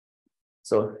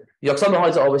 So Jörg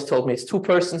Sommerholzer always told me it's two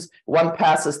persons, one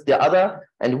passes the other,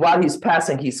 and while he's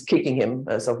passing, he's kicking him.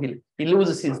 So he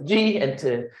loses his G and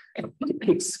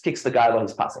kicks the guy while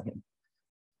he's passing him.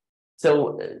 So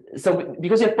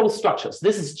because you have both structures,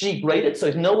 this is G graded, so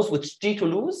it knows which G to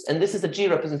lose, and this is a G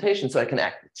representation, so I can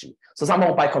act with G. So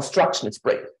somehow by construction, it's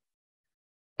braided.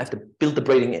 I have to build the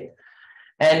braiding in.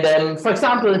 And for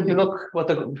example, if you look what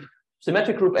the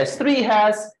symmetric group S3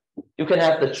 has, you can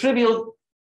have the trivial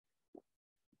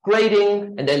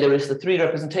grading, and then there is the three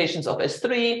representations of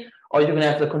S3, or you can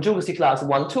have the conjugacy class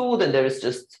 1, 2, then there is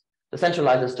just the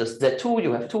centralizer is just Z2,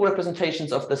 you have two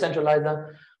representations of the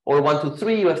centralizer, or 1, 2,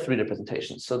 3, you have three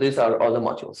representations. So these are all the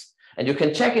modules. And you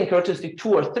can check in characteristic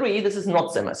 2 or 3, this is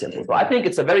not semi-simple. So I think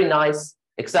it's a very nice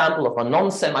example of a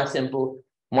non-semi-simple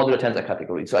modular tensor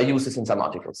category. So I use this in some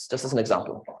articles, just as an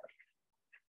example.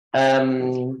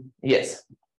 Yes.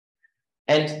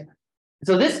 And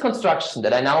so this construction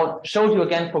that I now showed you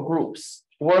again for groups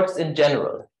works in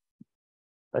general,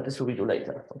 but this will we do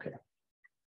later. Okay.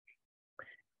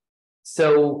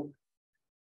 So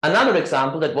another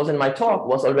example that was in my talk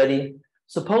was already,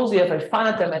 suppose you have a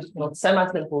finite dimensional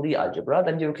semi-simple Lie algebra,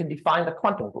 then you can define the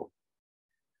quantum group.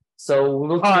 So we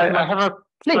will. I have a.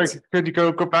 Please. Sorry, could you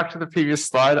go back to the previous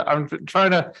slide? I'm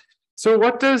trying to. So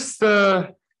what does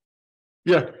the?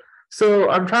 Yeah. So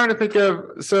I'm trying to think of.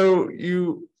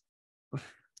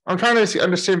 I'm trying to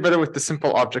understand better what the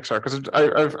simple objects are, because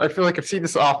I feel like I've seen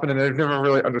this often and I've never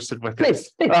really understood what it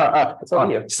is. It's over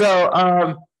here.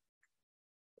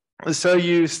 So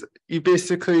you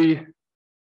basically.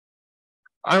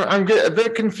 I'm a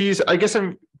bit confused. I guess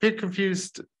I'm a bit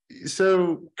confused.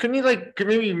 So can you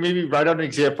maybe write out an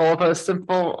example of a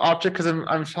simple object, because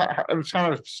I'm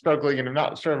kind of struggling and I'm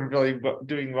not sure I'm really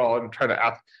doing well and trying to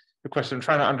ask the question. I'm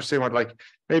trying to understand what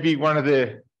maybe one of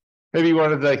the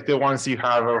ones you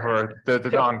have over the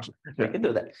non. We can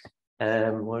do that.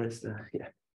 Where is the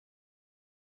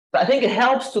But I think it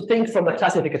helps to think from the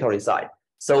classificatory side.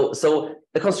 So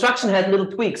the construction had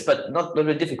little tweaks, but not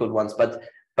really difficult ones.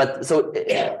 But so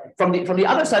from the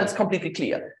other side, it's completely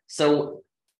clear. So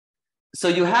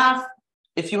you have,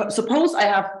 if you suppose I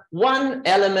have one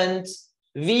element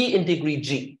V in degree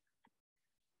G.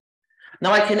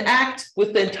 Now I can act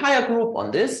with the entire group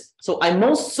on this. So I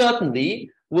most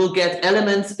certainly will get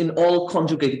elements in all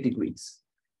conjugated degrees.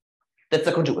 That's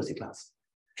the conjugacy class.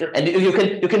 And you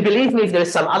can believe me, if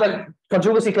there's some other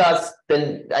conjugacy class,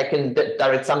 then I can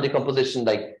direct some decomposition,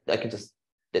 like I can just,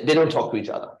 they don't talk to each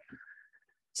other.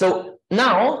 So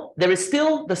now there is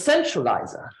still the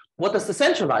centralizer. What does the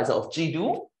centralizer of G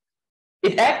do?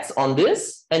 It acts on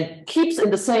this and keeps in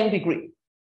the same degree.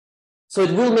 So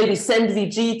it will maybe send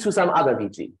VG to some other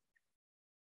VG.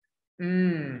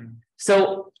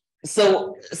 So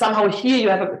somehow here you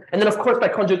have and then of course by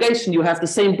conjugation you have the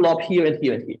same blob here and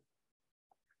here and here.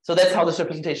 So that's how this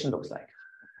representation looks like.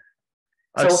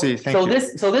 I see. Thank you.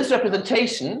 So this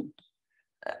representation,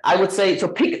 I would say, so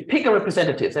pick a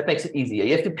representative. That makes it easier.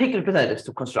 You have to pick representatives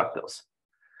to construct those.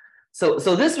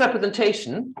 So this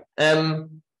representation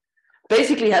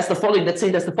basically has the following. Let's say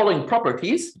there's the following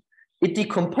properties. It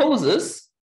decomposes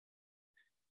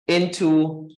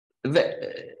into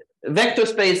vector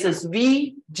spaces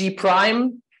V, G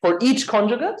prime for each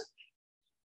conjugate,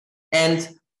 and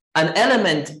an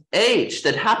element H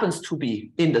that happens to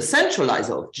be in the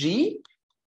centralizer of G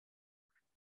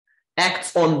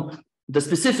acts on the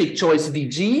specific choice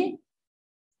VG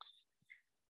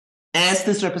as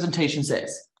this representation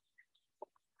says.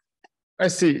 I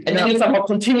see. And then you somehow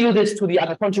continue this to the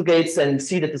other conjugates and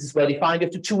see that this is well defined. You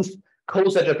have to choose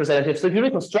coset representatives. So if you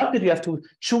reconstruct it, you have to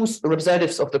choose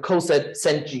representatives of the coset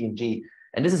cent G and G.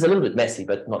 And this is a little bit messy,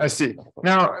 but not. I see.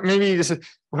 Now, maybe this is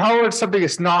how would something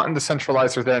is not in the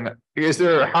centralizer then? Is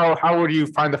there how would you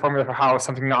find the formula for how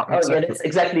something not in the centralizer? That's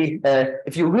exactly.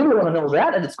 If you really want to know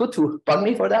that, and it's good to bug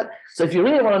me for that. So if you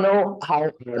really want to know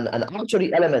how an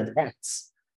arbitrary element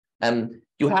acts,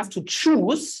 you have to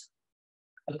choose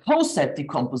a coset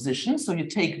decomposition. So you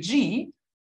take G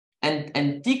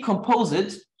and decompose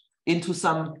it into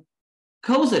some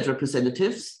coset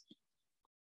representatives.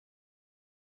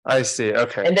 I see.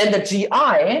 Okay. And then the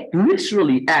GI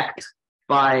literally act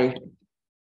by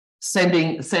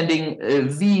sending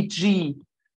VG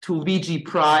to VG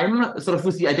prime, sort of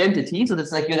with the identity. So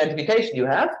that's like your identification you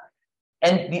have.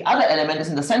 And the other element is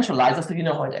in the centralizer, so you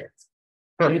know how it acts.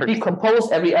 So you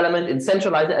decompose every element in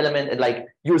centralizer element and like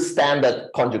your standard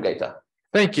conjugator.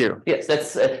 Thank you. Yes,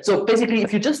 that's so basically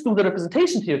if you just do the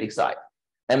representation theoretic side,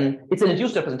 it's an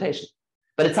induced representation.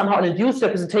 But it's somehow an induced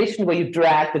representation where you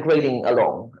drag the grading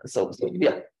along. So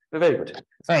yeah, very good.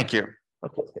 Thank you.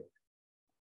 Okay.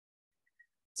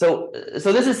 So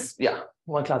this is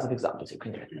one class of examples you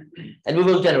can get. And we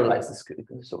will generalize this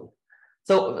soon.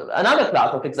 So another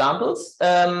class of examples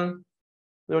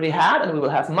we already had, and we will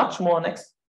have much more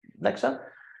next lecture,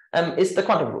 is the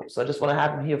quantum group. So I just want to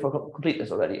have them here for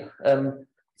completeness already.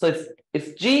 So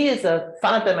if G is a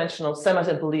finite dimensional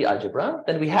semi-simple Lie algebra,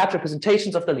 then we have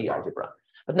representations of the Lie algebra.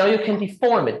 But now you can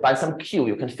deform it by some Q.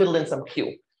 You can fill in some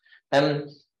Q.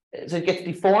 So it gets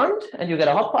deformed, and you get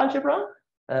a Hopf algebra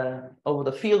over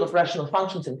the field of rational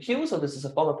functions in Q. So this is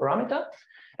a formal parameter.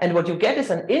 And what you get is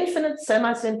an infinite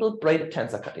semi-simple braided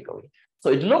tensor category. So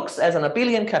it looks as an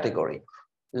abelian category,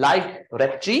 like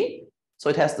rep G. So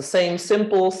it has the same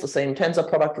simples, the same tensor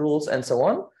product rules, and so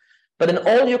on. But in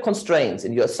all your constraints,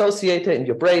 in your associator, in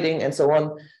your braiding, and so on,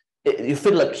 you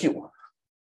fill a Q.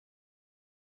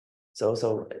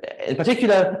 So in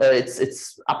particular,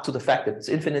 it's up to the fact that it's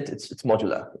infinite, it's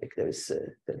modular. Like there is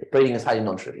the braiding is highly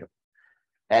non-trivial.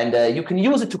 And you can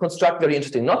use it to construct very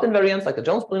interesting knot invariants like the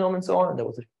Jones polynomial and so on. And there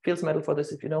was a Fields medal for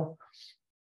this, if you know.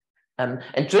 And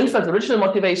Drinfeld's original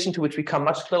motivation, to which we come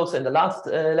much closer in the last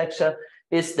lecture,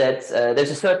 is that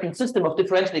there's a certain system of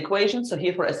differential equations. So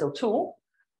here for SL2,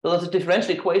 so those are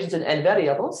differential equations in n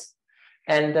variables,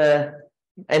 and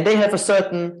they have a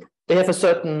certain.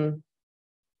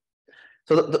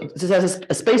 So this has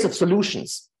a space of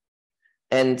solutions,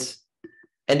 and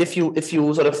if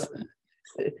you sort of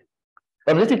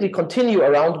analytically continue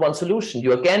around one solution,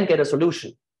 you again get a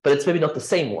solution, but it's maybe not the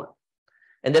same one,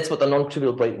 and that's what the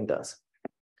non-trivial braiding does.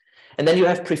 And then you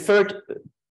have preferred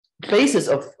places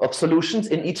of solutions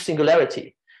in each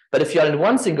singularity. But if you are in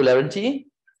one singularity,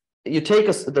 you take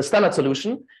the standard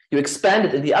solution, you expand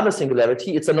it in the other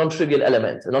singularity, it's a non-trivial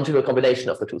element, a non-trivial combination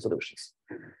of the two solutions.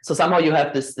 So somehow you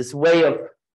have this way of,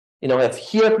 have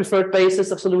here preferred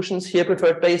basis of solutions, here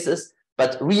preferred basis,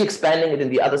 but re-expanding it in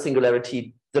the other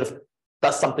singularity sort of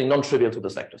does something non-trivial to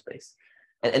this vector space.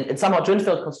 And somehow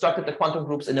Drinfeld constructed the quantum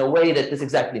groups in a way that this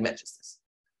exactly matches this.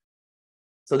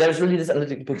 So there's really this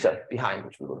analytical picture behind,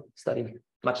 which we will study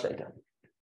much later.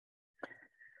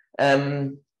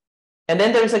 And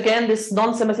then there's again this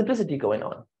non-semi-simplicity going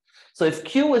on. So if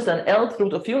Q is an Lth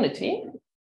root of unity,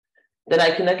 then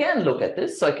I can again look at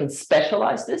this. So I can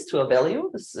specialize this to a value.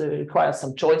 This requires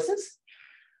some choices.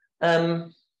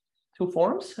 Two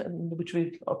forms, which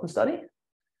we often study.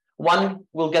 One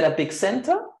will get a big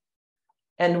center,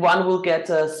 and one will get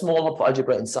a small Hopf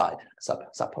algebra inside,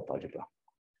 sub-Hopf algebra.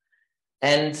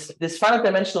 And this finite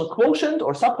dimensional quotient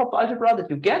or sub-Hopf algebra that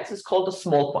you get is called the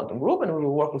small quantum group, and we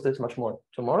will work with this much more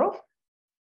tomorrow.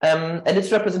 And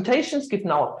its representations give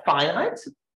now a finite,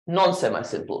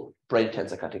 non-semi-simple braided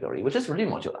tensor category, which is really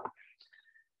modular.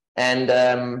 And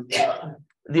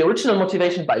the original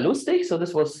motivation by Lusztig, so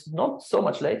this was not so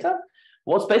much later,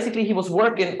 was basically he was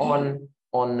working on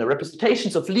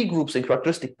representations of Lie groups in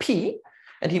characteristic P,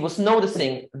 and he was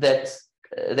noticing that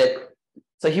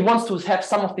so he wants to have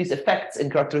some of these effects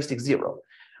in characteristic 0.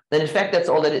 Then in fact, that's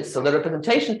all that is. So the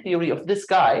representation theory of this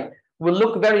guy will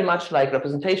look very much like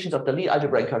representations of the Lie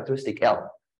algebra in characteristic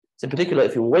L. So in particular,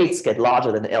 if your weights get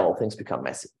larger than L, things become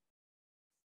messy.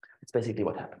 That's basically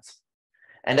what happens.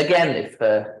 And again, if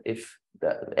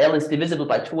the L is divisible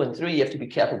by 2 and 3, you have to be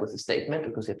careful with the statement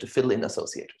because you have to fill in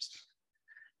associators.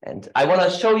 And I want to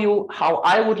show you how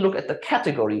I would look at the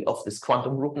category of this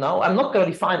quantum group now. I'm not going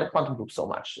to define the quantum group so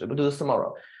much. We'll do this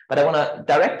tomorrow. But I want to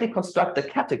directly construct the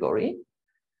category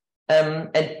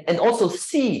and also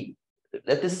see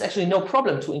that this is actually no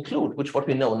problem to include, which what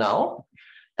we know now,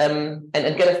 and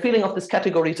get a feeling of this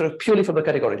category sort of purely from the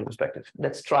categorical perspective.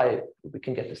 Let's try if we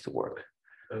can get this to work.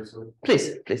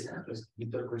 Please. Just a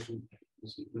little question.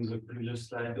 In the previous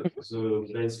slide, the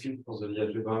base field for the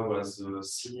algebra was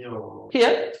C or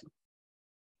here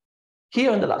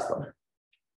in the last one.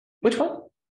 Which one?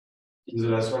 In the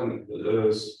last one,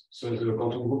 so the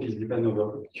quantum group is dependent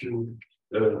over Q,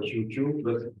 but P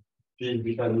is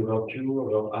dependent over Q,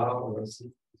 over R, over C.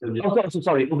 Oh, so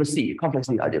sorry, over C, complex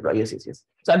Lie algebra. Yes.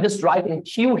 So I'm just writing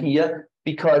Q here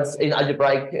because in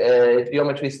algebraic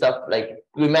geometry stuff, like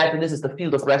we imagine this is the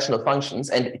field of rational functions,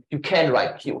 and you can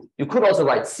write Q. You could also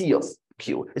write C of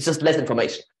Q. It's just less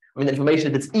information. I mean,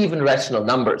 information that it's even rational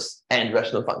numbers and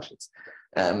rational functions.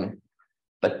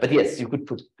 But yes, you could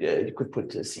put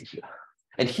C here,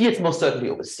 and here it's most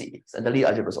certainly over C, and the Lie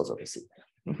algebra is also over C.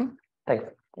 Thanks.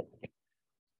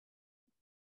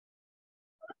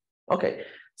 Okay.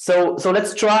 So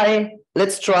let's try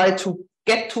to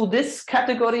get to this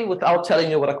category without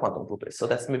telling you what a quantum group is. So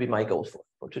that's maybe my goal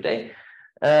for today.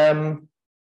 One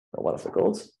of the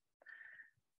goals.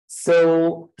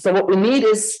 So what we need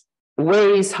is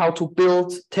ways how to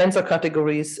build tensor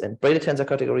categories and braided tensor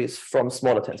categories from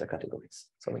smaller tensor categories.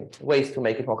 So we need ways to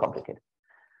make it more complicated.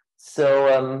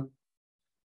 So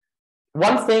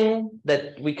one thing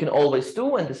that we can always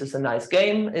do, and this is a nice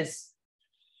game, is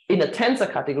in a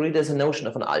tensor category, there's a notion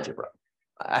of an algebra.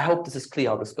 I hope this is clear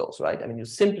how this goes, right? I mean, you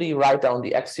simply write down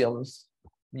the axioms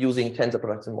using tensor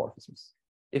products and morphisms.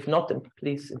 If not, then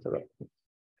please interrupt me.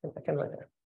 I can write that.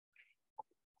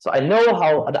 So I know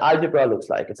how an algebra looks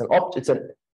like. It's an object.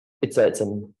 It's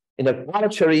an in a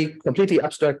arbitrary, completely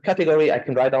abstract category. I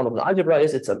can write down what an algebra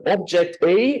is. It's an object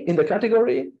A in the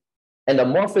category and a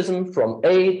morphism from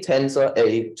A tensor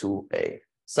A to A,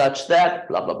 such that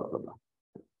blah blah blah blah blah.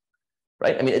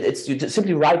 Right? I mean, it's you just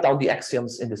simply write down the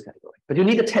axioms in this category. But you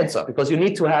need a tensor because you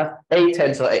need to have A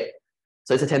tensor A.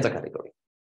 So it's a tensor category.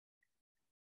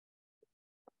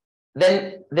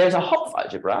 Then there's a Hopf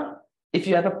algebra if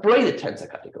you have a braided tensor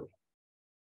category.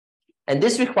 And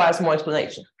this requires more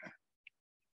explanation.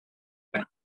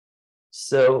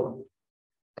 So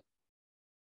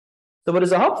what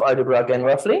is a Hopf algebra again,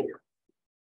 roughly?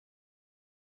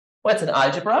 Well, it's an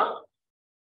algebra.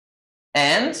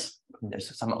 And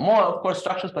there's some more, of course,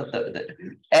 structures, but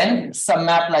and some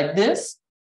map like this,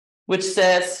 which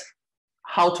says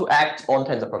how to act on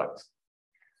tensor products.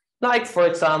 Like, for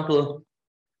example,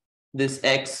 this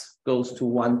x goes to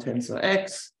 1 tensor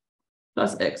x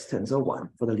plus x tensor 1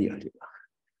 for the Lie algebra.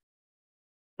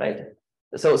 Right?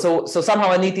 So somehow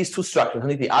I need these two structures. I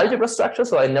need the algebra structure,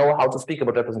 so I know how to speak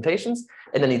about representations,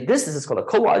 and I need this is called a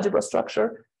co-algebra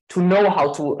structure to know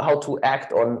how to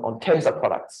act on tensor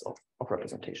products of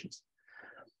representations.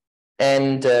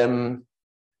 And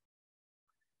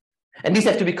these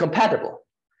have to be compatible.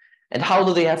 And how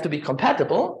do they have to be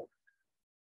compatible?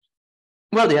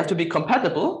 Well, they have to be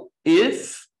compatible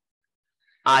if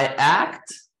I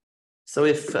act. So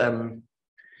if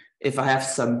I have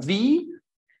some v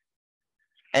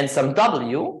and some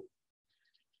w,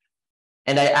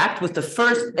 and I act with the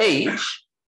first h,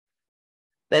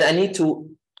 then I need to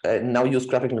now use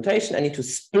graphic notation. I need to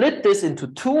split this into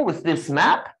two with this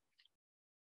map,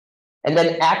 and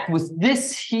then act with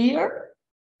this here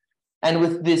and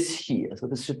with this here. So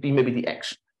this should be maybe the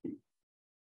action.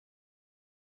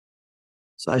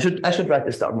 So I should write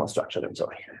this down more structured. I'm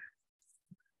sorry.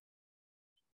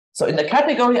 So in the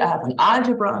category, I have an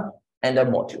algebra and a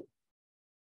module.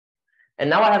 And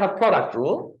now I have a product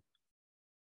rule.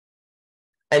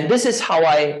 And this is how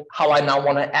I now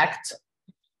want to act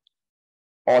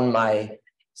on my,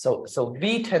 so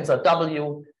V tensor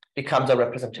W becomes a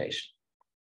representation.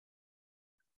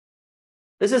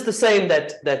 This is the same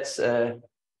that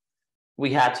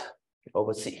we had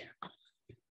over C.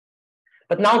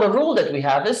 But now the rule that we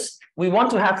have is we want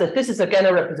to have that this is again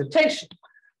a representation.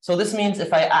 So this means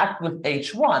if I act with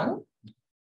H1,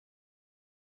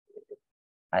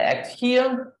 I act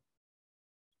here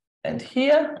and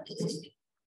here.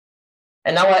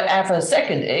 And now I have a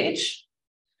second H,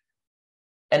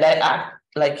 and I act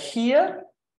like here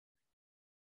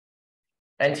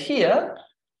and here.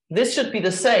 This should be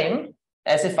the same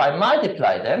as if I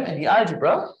multiply them in the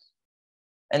algebra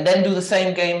and then do the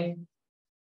same game.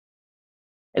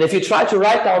 And if you try to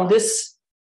write down this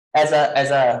as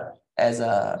a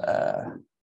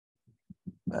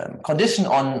condition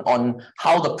on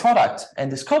how the product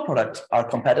and this coproduct are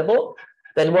compatible,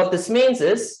 then what this means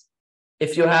is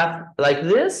if you have like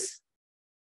this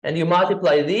and you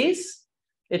multiply these,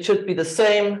 it should be the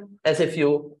same as if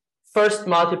you first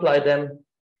multiply them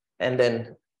and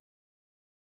then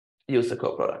use the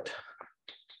coproduct.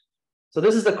 So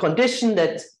this is the condition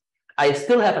that I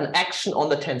still have an action on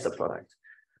the tensor product.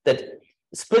 That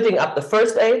splitting up the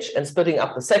first H and splitting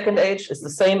up the second H is the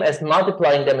same as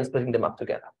multiplying them and splitting them up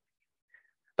together.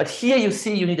 But here you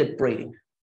see you need a braiding.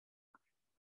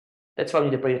 That's why we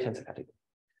need a braided tensor category.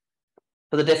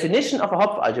 So the definition of a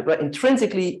Hopf algebra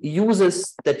intrinsically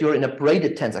uses that you're in a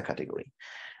braided tensor category.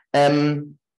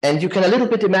 And you can a little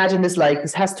bit imagine this like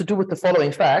this has to do with the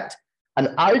following fact.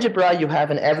 An algebra you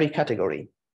have in every category.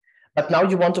 But now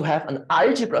you want to have an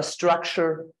algebra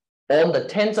structure on the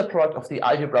tensor product of the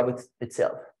algebra with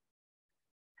itself.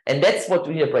 And that's what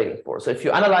we are braiding for. So if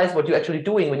you analyze what you're actually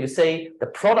doing when you say the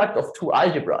product of two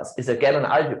algebras is again an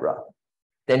algebra,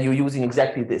 then you're using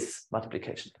exactly this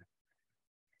multiplication.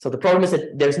 So the problem is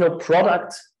that there's no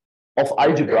product of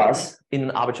algebras in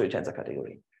an arbitrary tensor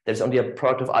category. There's only a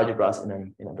product of algebras in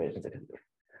a braided tensor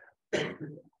category.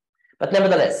 But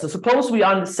nevertheless, so suppose we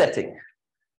are in this setting,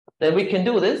 then we can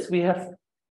do this.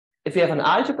 If we have an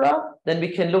algebra, then we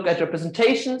can look at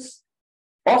representations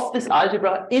of this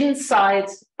algebra inside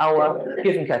our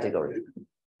given category.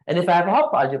 And if I have a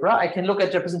Hopf algebra, I can look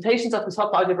at representations of this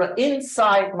Hopf algebra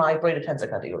inside my braided tensor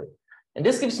category. And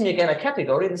this gives me again a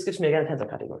category, this gives me again a tensor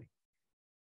category.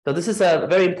 So this is a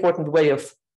very important way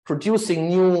of producing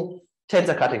new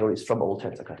tensor categories from old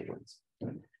tensor categories.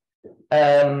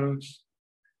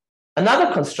 Another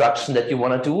construction that you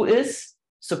want to do is,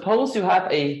 suppose you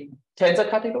have a tensor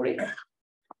category.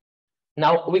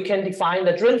 Now we can define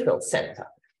the Drinfeld center.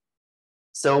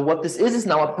 So what this is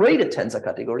now a braided tensor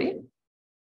category,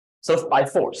 so by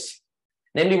force.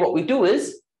 Namely, what we do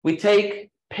is we take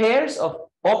pairs of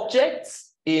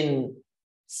objects in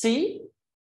C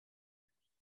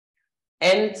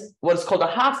and what's called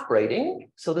a half braiding.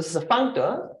 So this is a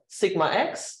functor, sigma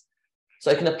x.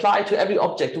 So I can apply to every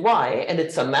object y, and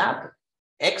it's a map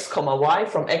x comma y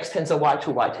from x tensor y to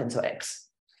y tensor x.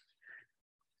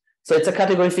 So it's a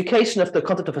categorification of the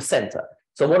concept of a center.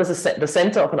 So what is the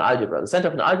center of an algebra? The center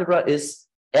of an algebra is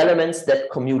elements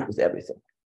that commute with everything.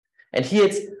 And here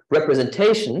it's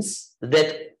representations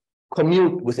that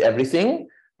commute with everything,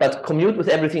 but commute with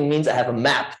everything means I have a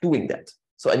map doing that.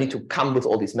 So I need to come with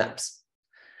all these maps.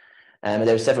 And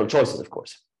there are several choices, of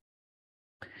course.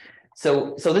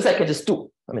 So this I can just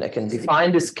do. I mean, I can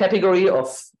define this category of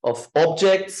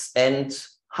objects and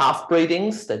half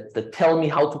braidings that tell me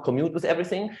how to commute with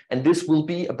everything. And this will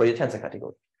be a braided tensor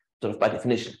category, sort of by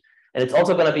definition. And it's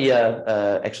also going to be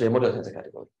actually a modular tensor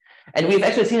category. And we've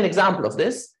actually seen an example of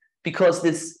this because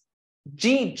this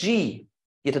GG,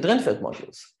 the Drinfeld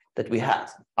modules that we had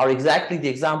are exactly the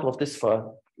example of this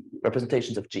for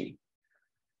representations of G.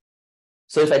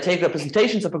 So if I take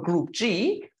representations of a group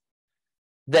G,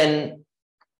 then,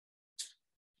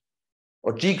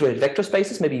 or G graded vector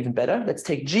spaces, maybe even better. Let's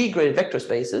take G graded vector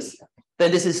spaces.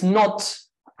 Then this is not,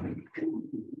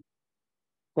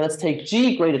 let's take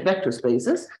G graded vector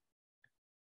spaces.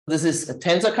 This is a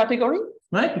tensor category,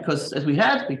 right? Because as we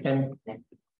had, we can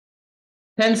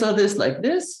tensor this like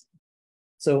this.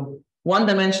 So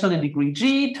one-dimensional in degree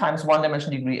G times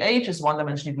one-dimensional degree H is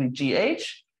one-dimensional degree GH,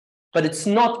 but it's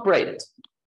not braided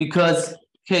because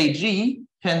KG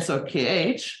tensor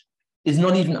KH is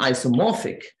not even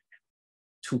isomorphic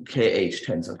to KH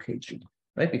tensor KG,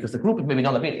 right? Because the group is maybe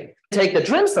not abelian. Take the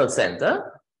Drinfeld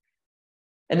center,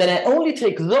 and then I only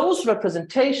take those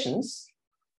representations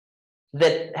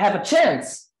that have a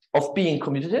chance of being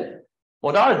commutative.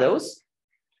 What are those?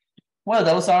 Well,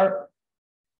 those are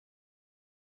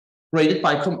rated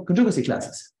by conjugacy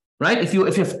classes, right? If you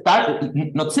have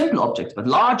not simple objects, but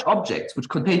large objects which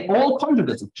contain all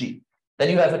conjugates of G, then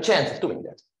you have a chance of doing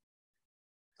that.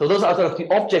 So those are sort of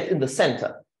the objects in the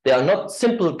center. They are not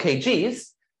simple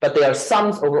KGs, but they are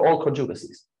sums over all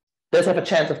conjugacies. Those have a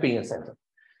chance of being in the center.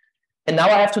 And now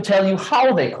I have to tell you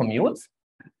how they commute,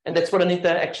 and that's what I need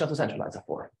the action of the centralizer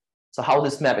for. So how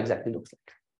this map exactly looks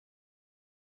like.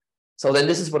 So then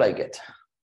this is what I get.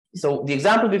 So the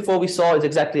example before we saw is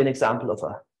exactly an example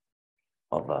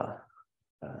of a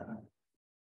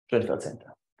Drinfeld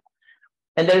center.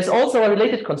 And there is also a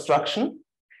related construction.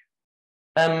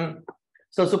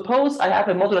 So suppose I have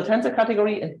a modular tensor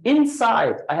category, and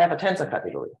inside I have a tensor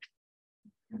category.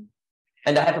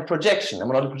 And I have a projection, a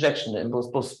modular projection in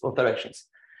both directions.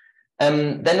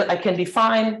 Then I can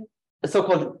define a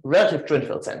so-called relative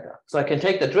Drinfeld center. So I can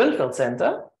take the Drinfeld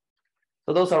center.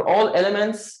 So those are all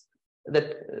elements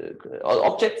that, all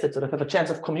objects that sort of have a chance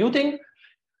of commuting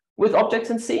with objects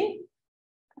in C.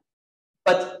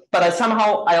 But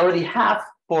I already have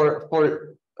for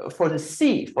the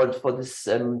C, for this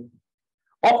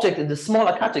object in the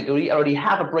smaller category, I already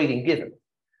have a braiding given.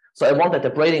 So I want that the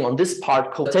braiding on this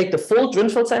part could take the full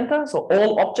Drinfeld center, so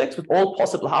all objects with all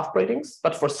possible half braidings.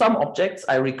 But for some objects,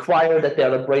 I require that they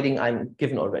are a braiding I'm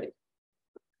given already.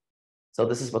 So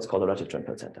this is what's called a relative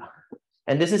Drinfeld center.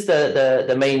 And this is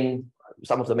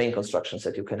some of the main constructions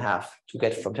that you can have to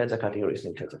get from tensor categories to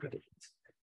tensor categories.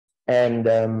 And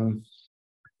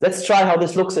let's try how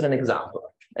this looks in an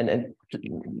example. And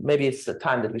maybe it's the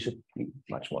time that we should be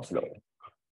much more slow.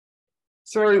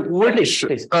 Sorry, which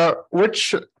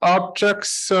objects?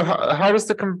 So how does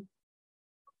the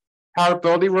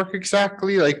compatibility work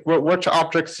exactly? Like, which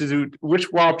objects is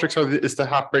the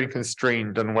half braiding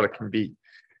constrained on what it can be?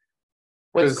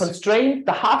 Well, it's constrained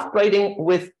the half braiding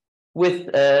with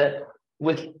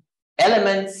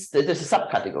elements. There's a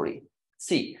subcategory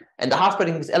C, and the half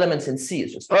braiding with elements in C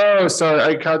is just. Oh,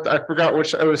 sorry, I forgot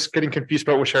which. I was getting confused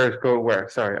about which arrows go where.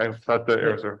 Sorry, I thought the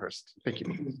arrows were first. Thank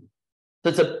you. So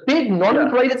it's a big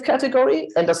non-braided category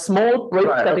and a small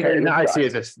braided category. Okay, now I see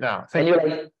this now. And you're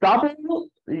like double.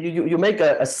 You make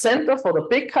a center for the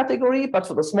big category, but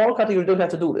for the small category, you don't have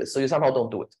to do this. So you somehow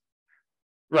don't do it.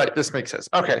 Right, this makes sense.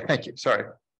 Okay, thank you. Sorry.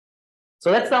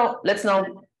 So let's now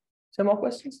some more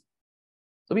questions.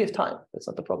 So we have time. That's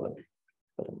not the problem.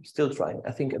 But I'm still trying.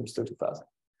 I think I'm still too fast.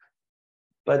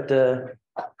 But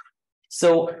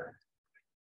so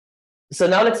So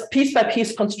now let's piece by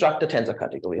piece construct a tensor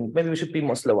category. And maybe we should be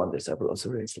more slow on this. I will also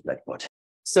raise the blackboard.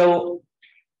 So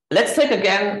let's take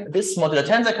again this modular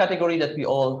tensor category that we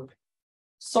all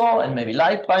saw and maybe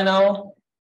liked by now.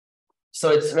 So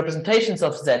it's representations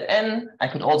of Zn. I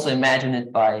could also imagine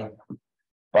it by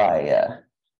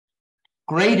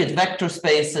graded vector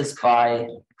spaces by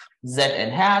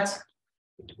Zn hat,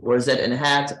 where Zn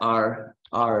hat are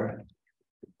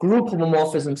group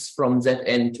homomorphisms from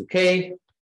Zn to K.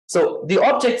 So the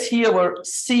objects here were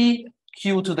C,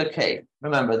 Q to the K.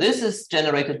 Remember, this is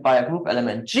generated by a group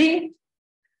element G,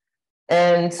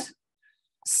 and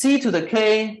C to the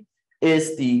K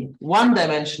is the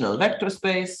one-dimensional vector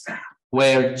space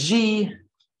where G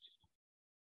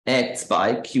acts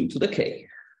by Q to the K.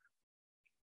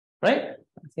 Right?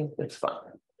 I think that's fine.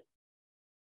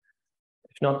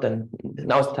 If not, then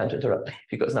now it's time to interrupt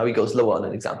because now we go slower on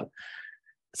an example.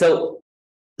 So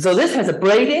this has a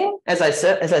braiding, as I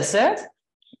said,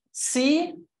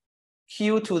 C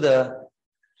Q to the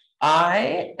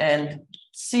I and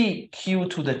C Q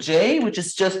to the J, which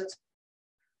is just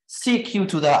C Q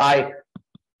to the I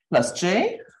plus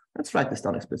J. Let's write this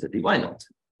down explicitly. Why not?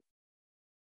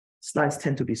 Slides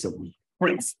tend to be so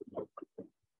brief.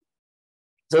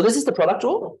 So this is the product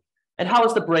rule. And how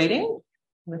is the braiding?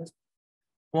 It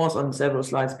was on several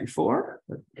slides before,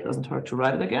 but it doesn't hurt to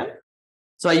write it again.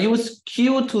 So I use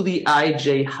Q to the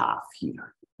ij half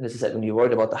here. This is when you're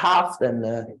worried about the half,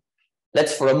 then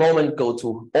let's for a moment go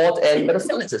to odd n, but it's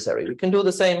not necessary. We can do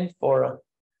the same for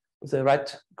the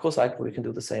right cocycle. We can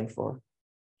do the same for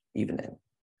even n.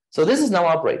 So this is now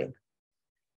our braiding.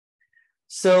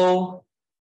 So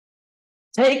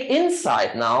take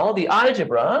inside now the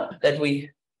algebra that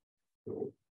we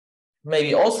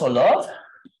maybe also love,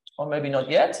 or maybe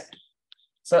not yet.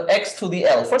 So x to the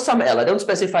L, for some L, I don't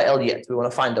specify L yet. We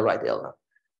want to find the right L now.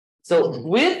 So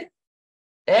with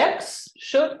x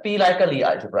should be like a Lie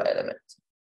algebra element.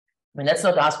 I mean, let's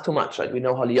not ask too much, right? We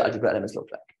know how Lie algebra elements look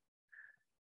like.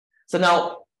 So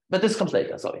now, but this comes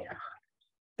later, sorry.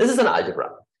 This is an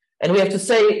algebra. And we have to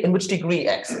say in which degree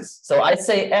x is. So I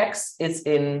say x is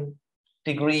in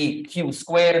degree q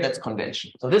squared, that's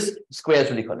convention. So this square is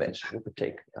really convention. We could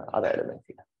take other elements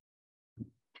here.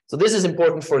 So this is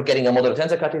important for getting a modular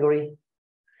tensor category,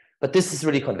 but this is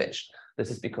really convention.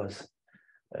 This is because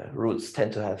roots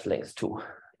tend to have length too.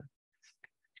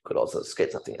 Could also scale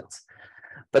something else.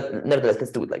 But nevertheless,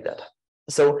 let's do it like that.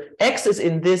 So x is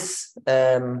in this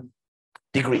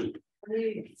degree. Are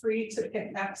we free to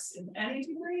pick x in any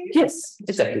degree? Yes,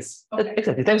 exactly. Okay.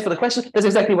 Exactly. Thanks for the question. That's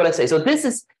exactly what I say. So this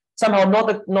is somehow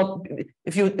not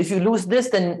if you lose this,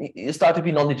 then you start to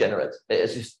be non-degenerate.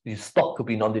 You stop to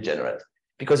be non-degenerate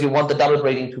because you want the double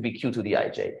braiding to be q to the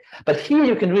ij. But here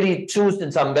you can really choose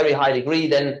in some very high degree.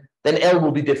 Then L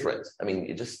will be different. I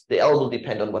mean, the L will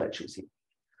depend on what I choose here.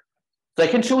 So I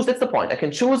can choose. That's the point. I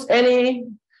can choose any,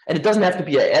 and it doesn't have to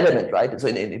be an element, right? So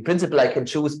in principle, I can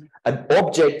choose an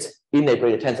object in a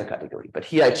braided tensor category. But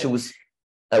here I choose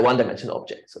a one-dimensional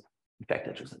object. So in fact,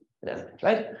 I choose an element,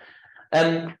 right?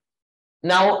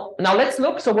 Now let's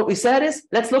look. So what we said is,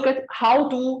 let's look at how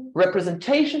do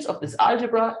representations of this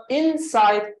algebra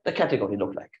inside the category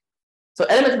look like. So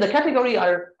elements in the category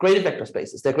are graded vector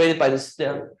spaces. They're graded by this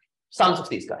sums of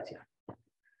these guys here.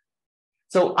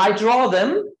 So I draw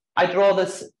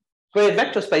this graded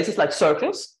vector spaces like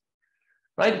circles,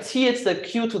 right? Here it's the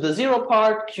q to the 0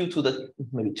 part, q to the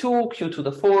maybe 2, q to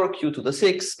the 4, q to the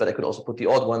 6, but I could also put the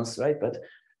odd ones, right? But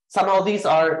somehow these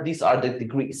are the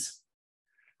degrees.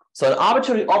 So an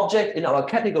arbitrary object in our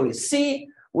category C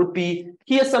would be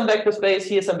here's some vector space,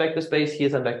 here's some vector space,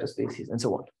 here's some vector space, and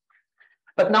so on.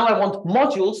 But now I want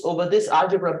modules over this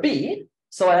algebra B.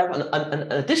 So I have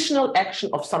an additional action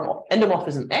of some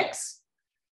endomorphism X.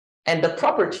 And the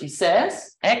property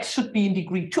says X should be in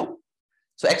degree 2.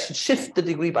 So X should shift the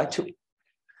degree by 2.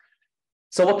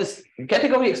 So what this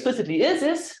category explicitly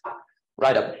is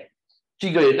write up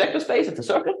G-graded vector space, it's a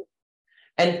circle.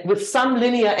 And with some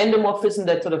linear endomorphism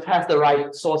that sort of has the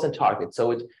right source and target.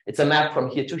 So it's a map from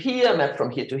here to here, map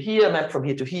from here to here, map from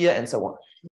here to here, and so on.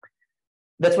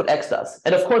 That's what X does.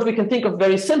 And of course, we can think of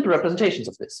very simple representations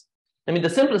of this. I mean, the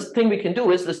simplest thing we can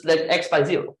do is just let X by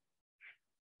 0.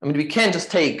 I mean, we can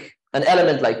just take an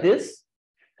element like this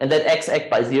and let X act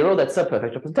by 0. That's a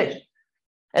perfect representation.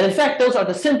 And in fact, those are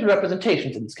the simple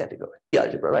representations in this category, the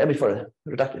algebra, right? I mean, for a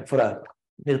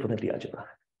nilpotent algebra.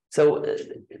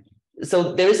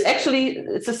 So there is actually,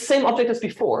 it's the same object as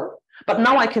before, but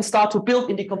now I can start to build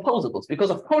in decomposables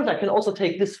because of course I can also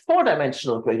take this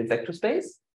 4-dimensional graded vector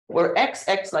space where X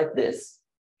acts like this.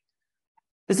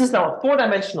 This is now a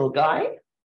 4-dimensional guy.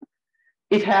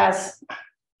 It has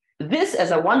this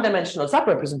as a one-dimensional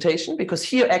subrepresentation, because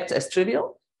here acts as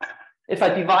trivial. If I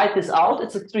divide this out,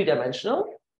 it's a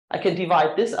three-dimensional. I can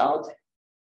divide this out,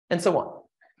 and so on.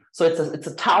 So it's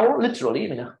a tower,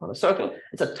 literally, on a circle.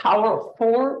 It's a tower of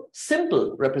 4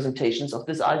 simple representations of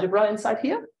this algebra inside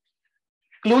here,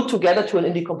 glued together to an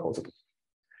indecomposable.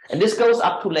 And this goes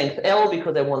up to length L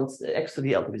because I want x to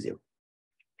the L to be 0.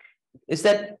 Is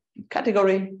that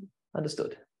category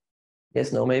understood?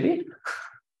 Yes, no, maybe?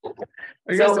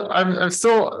 I guess I'm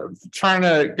still trying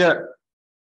to get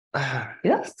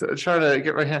trying to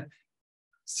get my hand.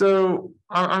 So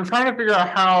I'm trying to figure out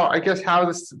how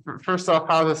this, first off,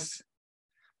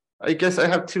 I guess I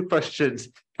have 2 questions.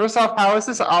 First off, how is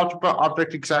this algebra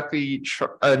object exactly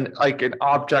like an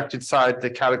object inside the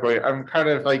category? I'm kind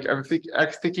of like,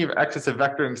 thinking of X as a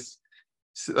vector and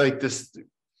like this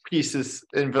piece is,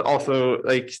 but also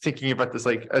like thinking about this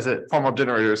like as a formal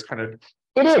generator is kind of.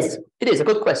 It is a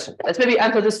good question. Let's maybe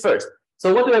answer this first.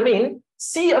 So what do I mean?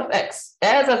 C of X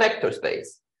as a vector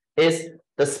space is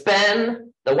the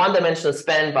span, the one-dimensional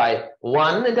span by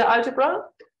 1 in the algebra,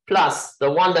 plus the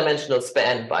one-dimensional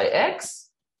span by X,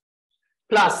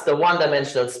 plus the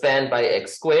one-dimensional span by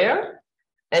X squared,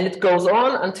 and it goes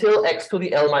on until X to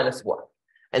the L minus 1.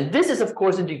 And this is, of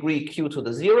course, in degree Q to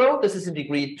the 0. This is in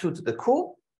degree 2 to the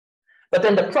Q. But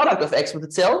then the product of X with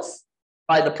itself,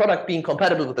 by the product being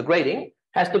compatible with the grading,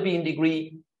 has to be in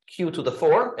degree Q to the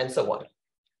 4, and so on.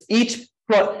 It's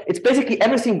basically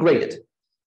everything graded.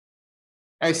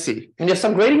 I see. And you have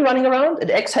some grading running around,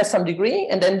 and X has some degree,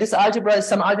 and then this algebra is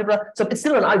some algebra. So it's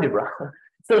still an algebra.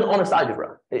 It's still an honest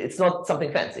algebra. It's not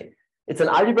something fancy. It's an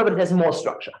algebra, but it has more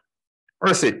structure.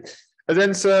 I see. And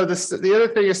then so the other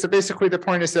thing is, so basically the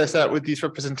point is that with these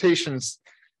representations,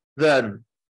 then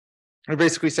we're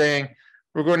basically saying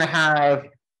we're going to have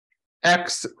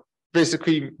X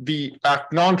basically be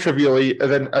act non-trivially,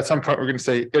 and then at some point we're going to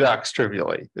say it acts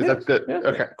trivially. Is that the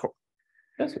okay, cool.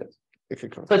 Yes.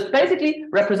 So it's basically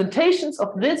representations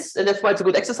of this, and that's why it's a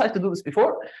good exercise to do this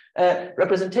before.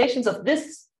 Representations of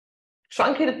this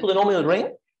truncated polynomial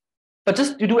ring, but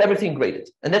just you do everything graded,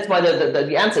 and that's why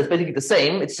the answer is basically the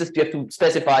same. It's just you have to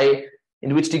specify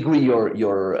in which degree your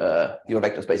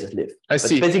vector spaces live. I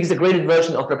see. But basically, it's a graded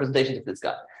version of representations of this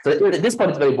guy. So at this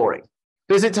point, it's very boring.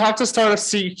 Does it have to start at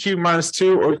CQ minus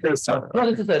 2, or can it start? No,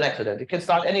 this is an accident. It can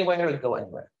start anywhere and go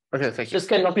anywhere. Okay, thank you. This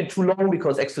cannot be too long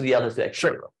because X to the L is the X.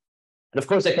 Sure. And of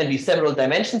course, there can be several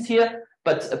dimensions here,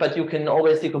 but you can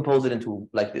always decompose it into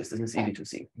like this. This is easy to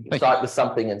see. You start with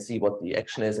something and see what the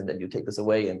action is, and then you take this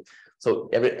away. And so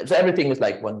everything is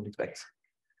like one expects.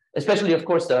 Especially, of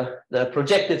course, the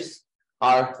projectives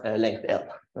are length L,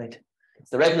 right? It's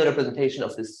the regular representation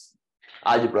of this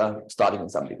algebra starting in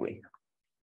some degree.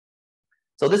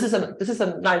 So this is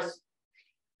a nice,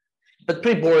 but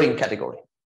pretty boring category.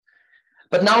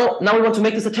 But now we want to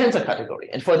make this a tensor category.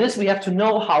 And for this, we have to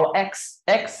know how X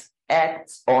acts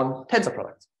on tensor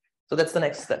products. So that's the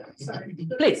next step. Sorry.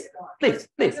 Please.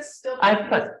 I have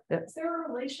fun. Yeah. Is there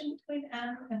a relation between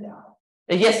N and L?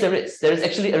 Yes, there is. There is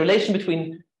actually a relation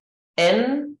between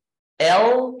N,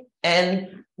 L,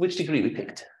 and which degree we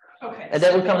picked. Okay. And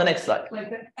that will come on the next slide.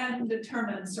 Like the N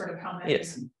determines sort of how many.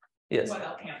 Yes. What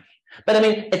L can. But I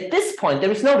mean, at this point,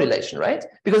 there is no relation, right?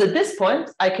 Because at this point,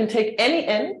 I can take any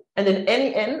N, and in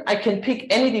any N, I can pick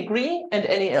any degree and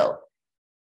any L.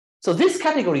 So this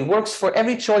category works for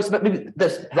every choice, but maybe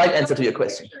that's the right answer to your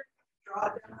question. Draw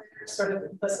down here, sort of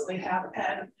implicitly have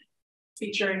N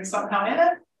featuring somehow in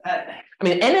it. I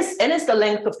mean, N is the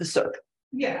length of the circle.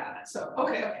 Yeah. So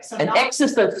okay. So and X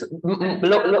is the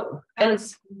N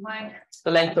is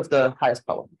the length of the highest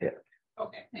power. Yeah.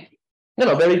 Okay. Thank you.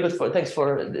 No, very good. Thanks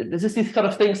for this is these sort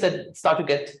of things that start to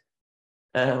get.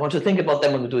 I want to think about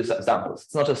them when we do examples.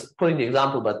 It's not just putting the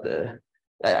example, but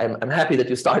I'm happy that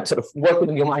you start sort of working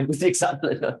in your mind with the example,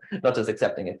 not just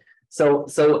accepting it. So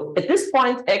at this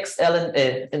point, X, L, and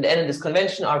N in this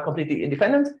convention are completely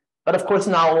independent. But of course,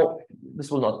 now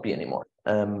this will not be anymore.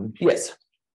 Yes.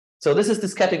 So this is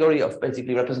this category of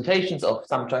basically representations of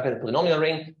some truncated polynomial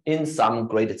ring in some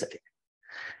graded setting.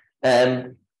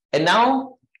 And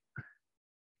now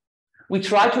we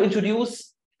try to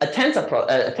introduce a tensor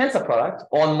product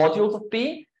on modules of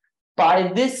B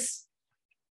by this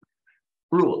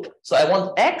rule. So I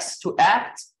want X to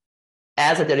act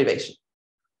as a derivation.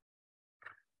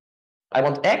 I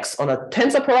want X on a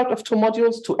tensor product of 2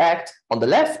 modules to act on the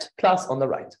left plus on the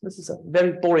right. This is a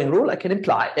very boring rule I can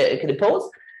impose.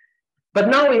 But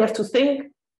now we have to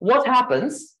think what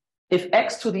happens if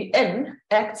X to the N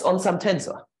acts on some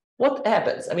tensor. What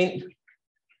happens? I mean,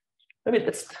 maybe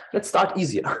let's start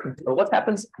easier. What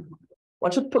happens?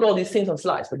 One should put all these things on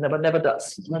slides, but never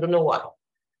does. I don't know why.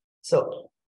 So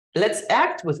let's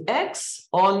act with x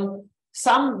on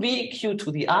some v q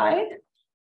to the I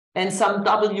and some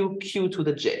w q to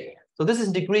the j. So this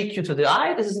is degree q to the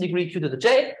I, this is degree q to the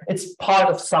j. It's part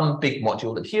of some big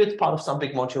module. And here it's part of some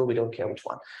big module, we don't care which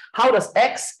one. How does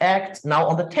x act now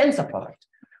on the tensor product?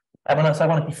 I want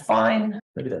to define,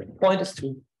 maybe the point is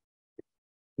to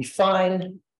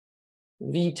define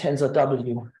v tensor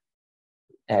w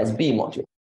as b module.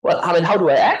 Well, I mean, how do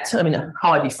I act? I mean,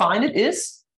 how I define it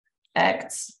is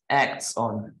acts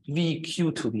on v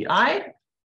q to the I,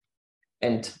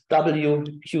 and w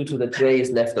q to the j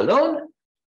is left alone.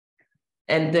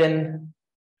 And then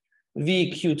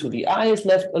v q to the I is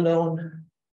left alone,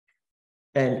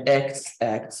 and x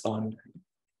acts on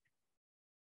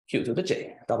q to the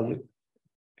j, w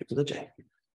q to the j.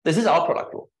 This is our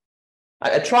product rule.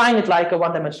 I'm trying it like a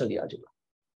one-dimensional algebra.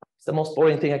 It's the most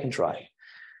boring thing I can try.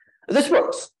 This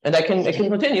works, and I can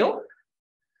continue.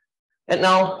 And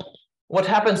now, what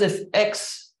happens if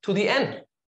x to the n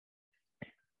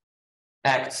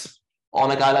acts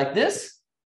on a guy like this?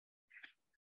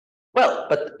 Well,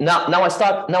 but now I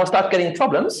start getting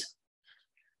problems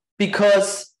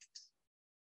because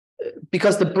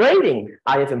the braiding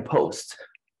I have imposed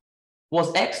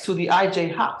was x to the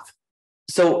ij half.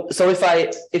 So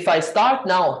if I start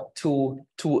now to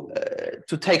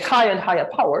take higher and higher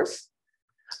powers,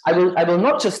 I will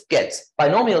not just get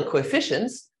binomial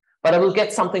coefficients, but I will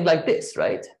get something like this,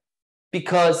 right?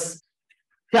 Because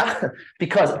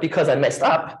I messed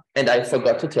up and I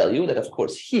forgot to tell you that, of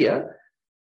course, here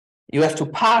you have to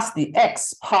pass the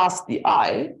x past the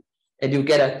I, and you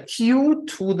get a q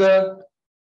to the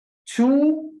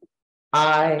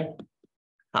 2i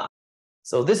half.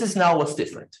 So this is now what's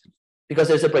different, because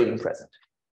there's a braiding present.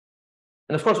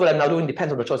 And of course, what I'm now doing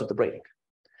depends on the choice of the braiding.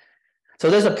 So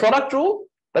there's a product rule,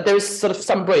 but there is sort of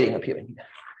some braiding appearing here.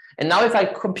 And now if I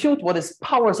compute what is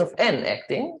powers of n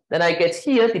acting, then I get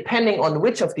here, depending on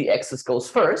which of the x's goes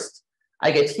first,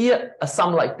 I get here a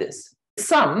sum like this.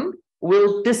 Sum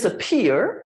will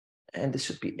disappear, and this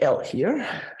should be L here.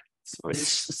 So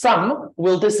sum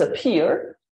will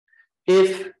disappear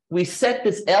if we set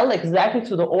this L exactly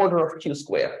to the order of q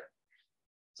squared.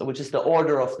 So which is the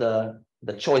order of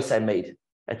the choice I made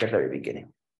at the very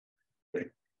beginning.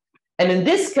 And in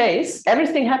this case,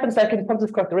 everything happens like in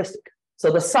positive characteristic.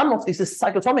 So the sum of this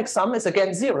cyclotomic sum is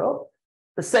again 0.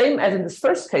 The same as in this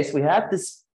first case we had,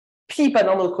 this p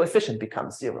binomial coefficient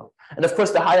becomes 0. And of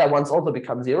course, the higher ones also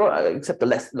become 0, except the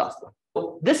last one.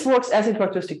 So this works as in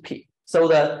characteristic p. So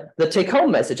the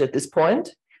take-home message at this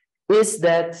point is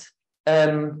that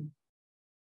an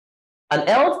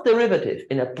Lth derivative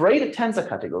in a braided tensor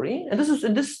category, and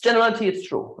in this generality it's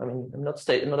true. I mean, I'm not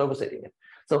overstating it.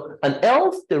 So an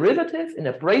Lth derivative in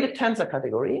a braided tensor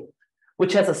category,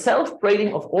 which has a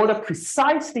self-braiding of order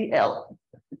precisely L,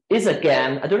 is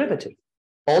again a derivative.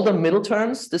 All the middle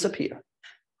terms disappear,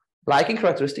 like in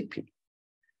characteristic P.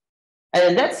 And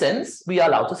in that sense, we are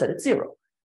allowed to set it 0.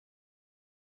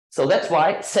 So that's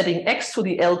why setting x to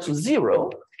the L to 0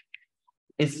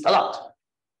 is allowed.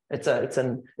 It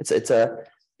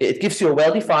gives you a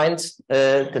well-defined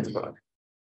tensor product.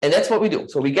 And that's what we do.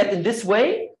 So we get in this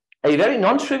way a very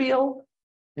non-trivial,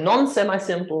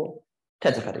 non-semi-simple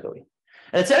tensor category.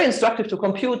 And it's very instructive to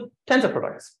compute tensor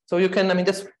products. So you can, I mean,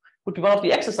 this would be one of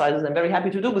the exercises I'm very happy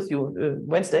to do with you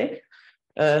Wednesday.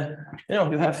 You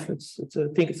have, I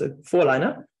think it's a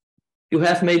 4-liner. You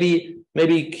have maybe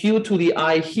q to the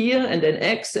I here, and then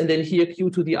x, and then here q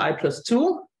to the I plus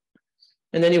 2.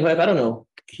 And then you have, I don't know,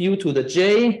 q to the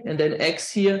j, and then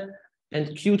x here,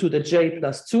 and q to the j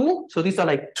plus 2. So these are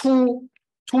like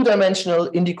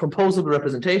two-dimensional indecomposable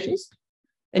representations.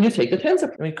 And you take the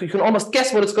tensor. I mean, you can almost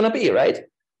guess what it's going to be, right?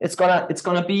 It's gonna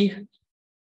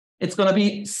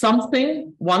be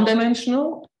something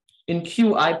one-dimensional in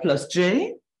qi plus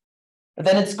j. And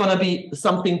then it's going to be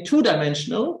something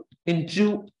two-dimensional in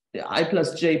I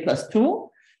plus j plus 2.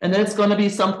 And then it's going to be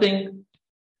something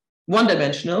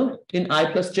one-dimensional in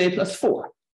I plus j plus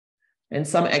 4. And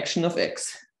some action of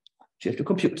x, which you have to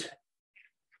compute.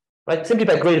 Right? Simply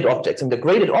by graded objects. And the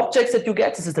graded objects that you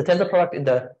get, this is the tensor product in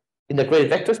the graded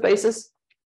vector spaces,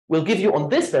 will give you on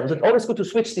this level. So it's always good to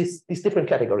switch these different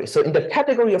categories. So in the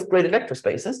category of graded vector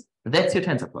spaces, that's your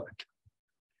tensor product.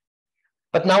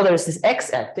 But now there is this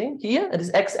x acting here and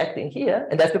this x acting here,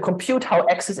 and I have to compute how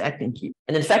x is acting here.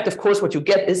 And in fact, of course, what you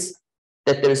get is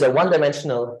that there is a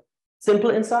one-dimensional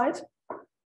simple inside,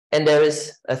 and there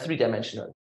is a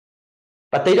three-dimensional.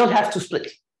 But they don't have to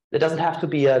split. There doesn't have to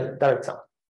be a direct sum.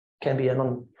 It can be a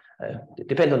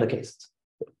depends on the case.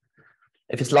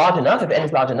 If it's large enough, if n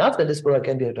is large enough, then this product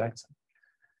can be a direct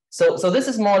sum. So this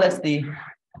is more or less the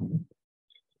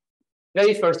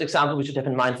very first example we should have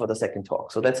in mind for the second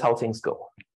talk. So that's how things go.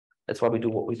 That's why we do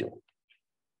what we do.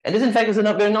 And this, in fact, is a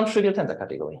very non-trivial tensor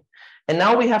category. And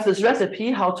now we have this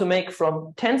recipe how to make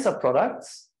from tensor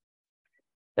products,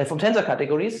 from tensor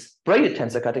categories, braided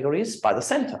tensor categories by the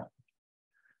center.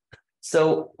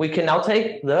 So we can now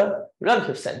take the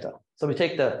relative center. So we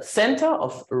take the center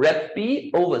of rep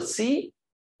B over C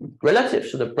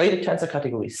relative to the braided tensor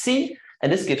category C,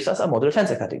 and this gives us a modular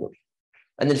tensor category.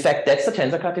 And in fact, that's the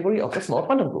tensor category of the small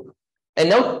quantum group. And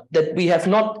note that we have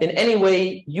not in any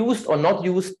way used or not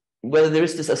used whether there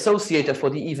is this associator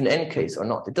for the even n case or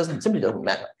not. It simply doesn't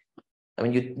matter. I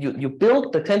mean, you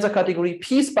build the tensor category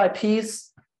piece by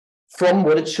piece from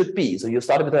what it should be. So you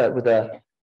start with a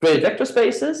braided vector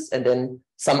spaces, and then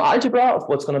some algebra of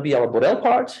what's going to be our Borel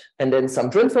part, and then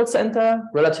some Drinfeld center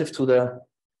relative to the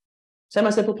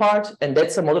semi-simple part, and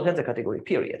that's a modular tensor category,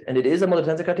 period. And it is a modular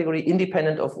tensor category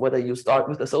independent of whether you start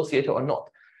with associator or not.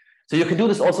 So you can do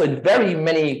this also in very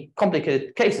many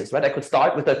complicated cases, right? I could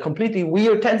start with a completely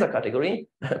weird tensor category,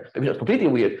 maybe not completely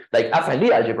weird, like affine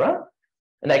Lie algebra,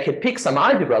 and I can pick some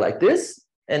algebra like this,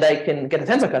 and I can get a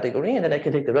tensor category, and then I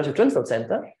can take the relative Drinfeld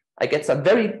center. I get some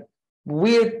very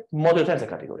weird modular tensor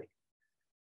category.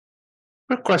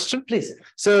 Quick question, please.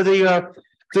 So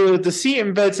the C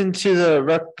embeds into the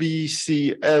rep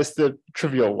BC as the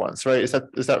trivial ones, right? Is that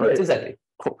right? Yes, exactly.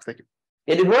 Cool, thank you.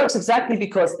 And it works exactly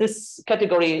because this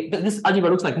category, this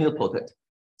algebra looks like nilpotent.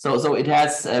 So it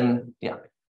has, yeah.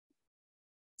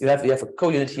 You have a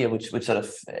co-unit here which sort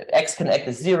of x can act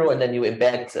as 0, and then you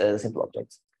embed simple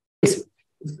objects. Is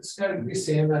this kind of the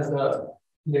same as the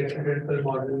Lentner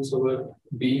models over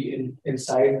B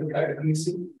inside the category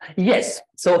C? Yes.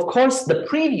 So of course, the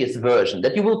previous version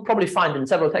that you will probably find in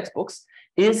several textbooks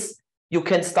is you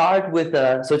can start with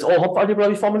so it's all Hopf algebra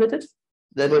we formulated.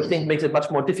 That I think makes it much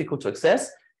more difficult to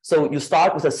access. So you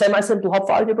start with a semi-simple Hopf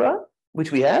algebra, which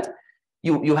we had.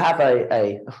 You have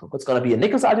a what's going to be a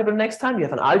Nichols algebra next time. You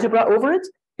have an algebra over it.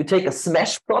 You take a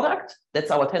smash product.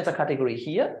 That's our tensor category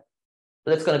here.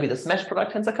 So that's going to be the smash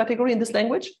product tensor category in this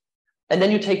language. And then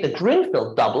you take the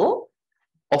Drinfeld double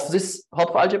of this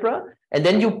Hopf algebra, and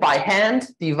then you by hand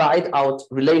divide out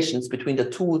relations between the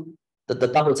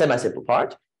double semi-simple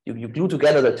part. You glue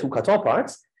together the two Cartan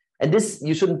parts. And this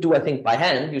you shouldn't do, I think, by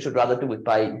hand. You should rather do it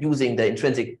by using the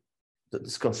intrinsic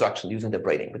this construction, using the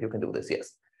braiding. But you can do this,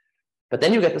 yes. But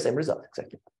then you get the same result,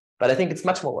 exactly. But I think it's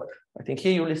much more work. I think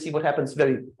here you will see what happens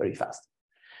very, very fast.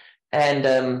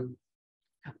 And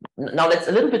now let's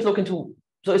a little bit look into,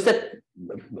 so is that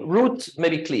root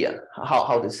maybe clear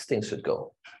how these things should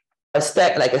go? I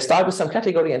start with some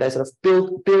category and I sort of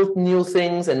build new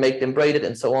things and make them braided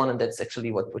and so on. And that's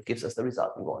actually what gives us the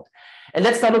result we want. And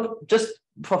let's now look just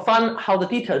for fun how the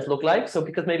details look like. So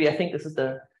because maybe I think this is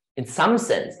in some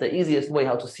sense, the easiest way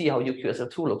how to see how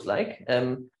UQSL2 looks like.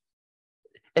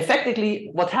 Effectively,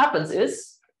 what happens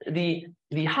is the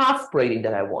half braiding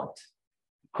that I want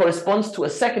corresponds to a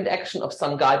second action of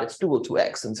some guy that's dual to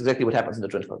X. And it's exactly what happens in the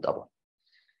Drinfeld double.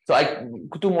 So I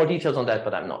could do more details on that,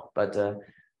 but I'm not. But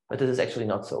this is actually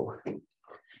not so.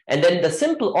 And then the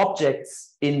simple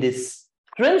objects in this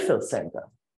Drinfeld center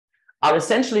are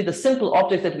essentially the simple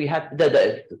objects that we had,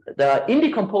 the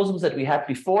indecomposables that we had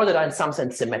before that are in some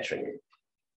sense symmetric.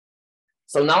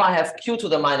 So now I have q to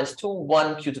the -2,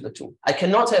 1 q to the 2. I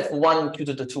cannot have 1 q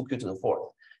to the 2, q to the 4th.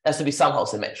 It has to be somehow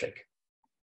symmetric.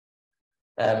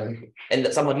 And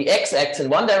somehow the x acts in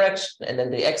one direction, and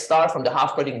then the x star from the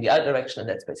half braiding in the other direction, and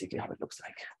that's basically how it looks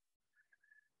like.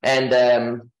 And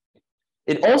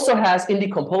it also has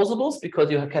indecomposables because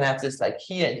you can have this like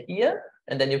here and here,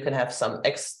 and then you can have some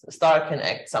x star can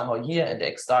act somehow here, and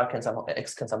x star can somehow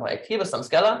act here with some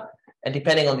scalar. And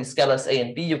depending on these scalars A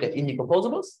and B, you get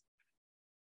indecomposables.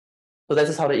 So this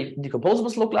is how the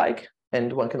indecomposables look like.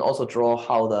 And one can also draw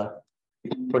how the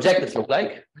projectives look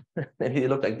like. Maybe they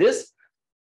look like this.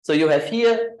 So you have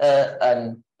here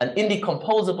an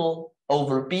indecomposable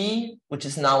over B, which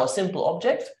is now a simple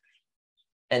object.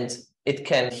 And it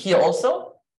can here also.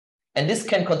 And this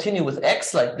can continue with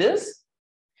X like this.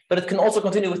 But it can also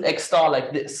continue with X star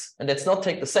like this. And let's not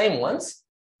take the same ones,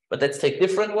 but let's take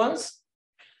different ones.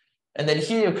 And then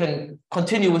here you can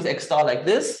continue with X star like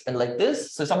this and like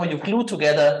this. So somehow you glue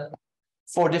together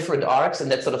 4 different arcs, and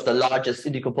that's sort of the largest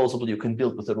indecomposable you can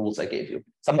build with the rules I gave you.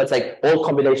 Somewhere it's like all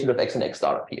combinations of X and X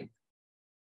star appear.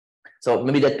 So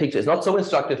maybe that picture is not so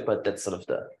instructive, but that's sort of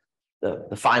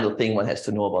the final thing one has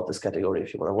to know about this category.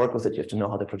 If you want to work with it, you have to know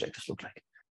how the projectors look like.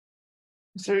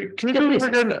 So can you go over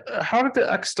again? How did the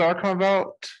X star come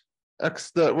about?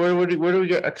 Where do we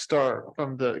get X star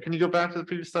from the? Can you go back to the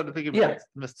previous slide? I think yeah.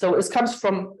 So it comes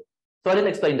from So I didn't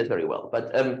explain this very well,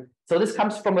 but so this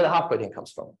comes from where the half braiding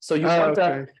comes from. So you want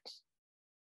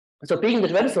so being the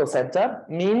Drensel center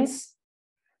means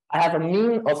I have a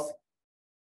mean of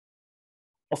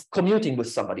commuting with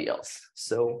somebody else.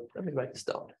 So let me write this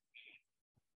down.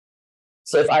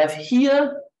 So if I have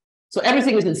here, so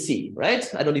everything is in C, right?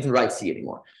 I don't even write C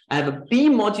anymore. I have a B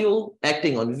module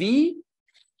acting on V.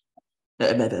 I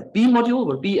have a B module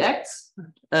where B acts,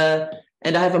 and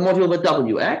I have a module where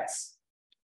W acts,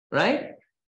 right?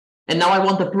 And now I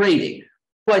want the braiding.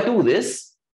 How do I do this?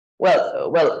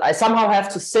 Well, I somehow have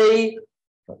to say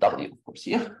W, of course,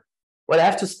 here. Well, I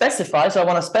have to specify. So I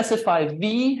want to specify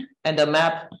V and a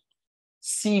map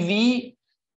CV,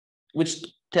 which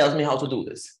tells me how to do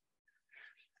this.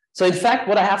 So in fact,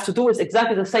 what I have to do is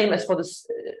exactly the same as for this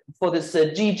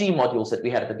GG modules that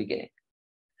we had at the beginning.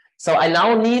 So I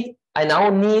now need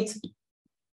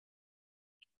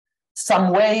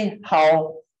some way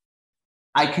how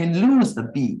I can lose the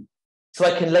B, so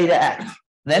I can later act.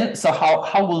 Then, so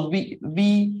how will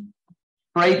V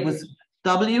braid with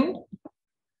W?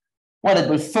 Well, it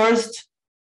will first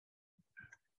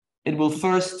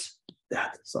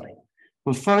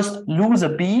lose a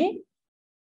B,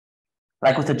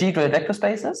 like with the G-graded vector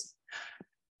spaces,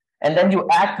 and then you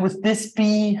act with this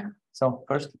B. So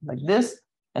first like this,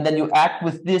 and then you act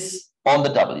with this on the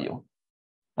W.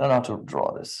 I don't know how to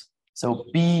draw this. So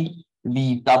B,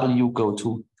 V, W go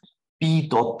to B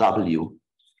dot W,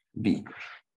 B.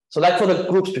 So like for the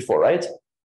groups before, right?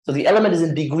 So the element is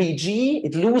in degree G,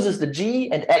 it loses the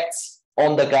G and acts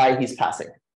on the guy he's passing.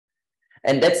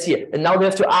 And that's here. And now we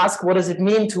have to ask, what does it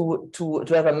mean to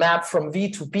have a map from V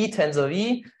to B tensor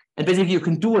V? And basically you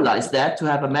can dualize that to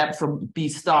have a map from B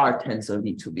star tensor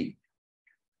V to B.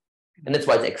 And that's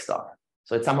why it's X star.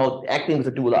 So it's somehow acting with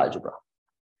a dual algebra.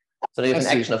 So there's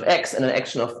an action of X and an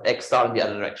action of X star in the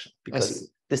other direction. Because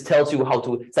this tells you how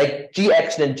to, it's like G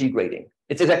action and G grading.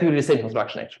 It's exactly the same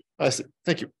construction actually. I see.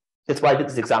 Thank you. That's why I did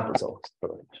this example so.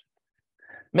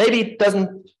 Maybe it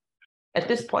doesn't, at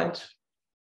this point,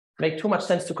 make too much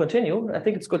sense to continue. I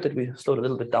think it's good that we slowed a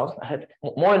little bit down. I had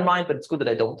more in mind, but it's good that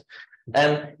I don't.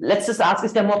 Let's just ask,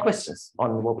 is there more questions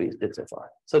on what we did so far?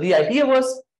 So the idea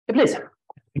was, please.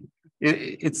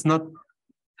 It's not,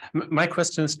 my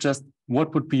question is just,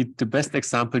 what would be the best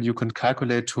example you can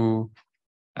calculate to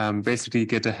basically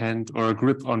get a hand or a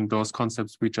grip on those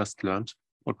concepts we just learned?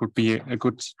 What would be a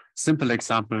good, simple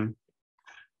example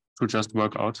to just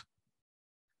work out?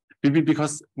 Maybe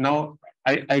because now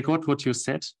I got what you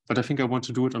said, but I think I want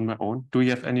to do it on my own. Do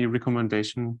you have any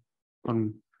recommendation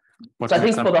on what? So I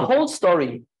think for the whole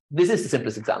story, this is the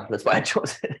simplest example. That's why I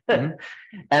chose it.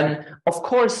 Mm-hmm. Of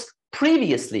course,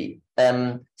 previously,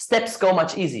 steps go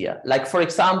much easier. Like, for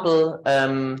example,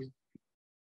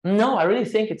 no, I really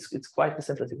think it's quite the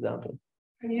simplest example.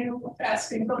 Are you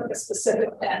asking for like a specific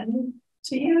N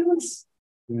to use?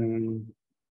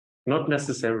 Not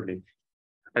necessarily.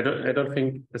 I don't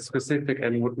think a specific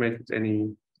N would make it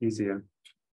any easier.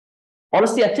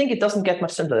 Honestly, I think it doesn't get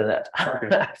much simpler than that.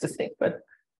 Okay. I have to think, but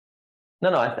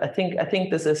no, I think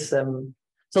this is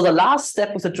so the last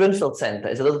step with the Drinfeld center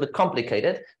is a little bit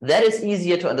complicated. That is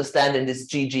easier to understand in this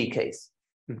GG case,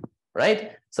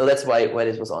 right? So that's why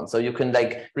this was on. So you can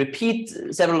like repeat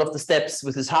several of the steps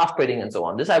with this half braiding and so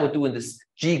on. This I would do in this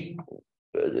G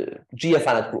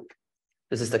affine group.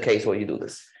 This is the case where you do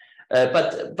this.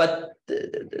 But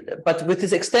with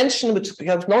this extension, which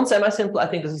becomes non-semi-simple, I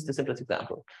think this is the simplest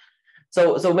example.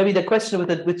 So maybe the question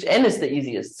with which N is the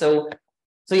easiest. So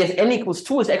yes, N equals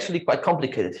 2 is actually quite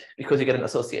complicated because you get an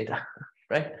associator,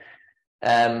 right?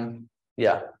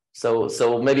 Yeah.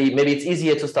 So maybe it's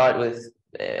easier to start with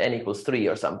N equals 3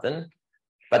 or something,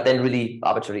 but then really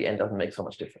arbitrary N doesn't make so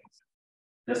much difference.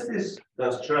 Does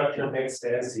the structure make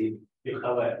sense if you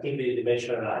have an infinite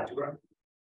dimensional algebra?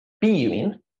 B, you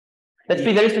mean? Let's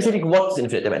be very specific. What's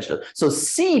infinite dimensional? So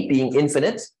C being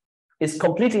infinite is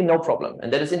completely no problem,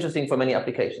 and that is interesting for many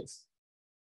applications.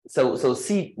 So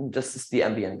C just is the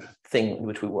ambient thing in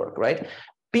which we work, right?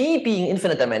 B being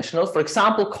infinite dimensional, for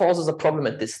example, causes a problem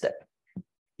at this step.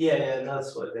 Yeah,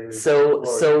 that's what they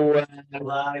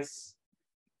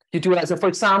you do that. So for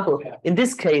example, in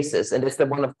these cases, and it's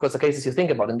one of course the cases you think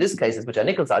about in these cases, which are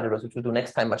Nichols algebras, which we'll do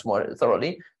next time much more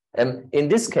thoroughly. In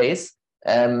this case,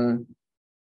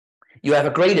 you have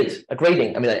a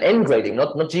grading, I mean an N grading,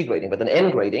 not G grading, but an N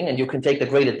grading, and you can take the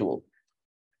graded dual.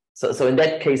 So in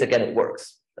that case, again, it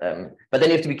works. But then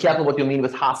you have to be careful what you mean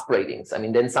with half gradings. I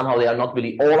mean, then somehow they are not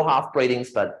really all half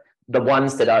gradings, but the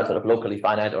ones that are sort of locally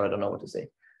finite, or I don't know what to say.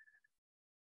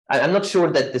 I'm not sure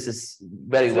that this is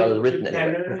very well written.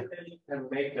 You can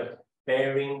make a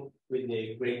pairing with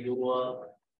the grade dual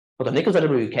For the Nichols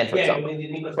algebra, you can, for example. I mean,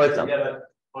 the Nichols, for example. Yeah, but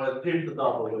for a period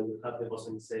double, when you have the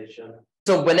cosmization.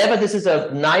 So whenever this is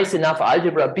a nice enough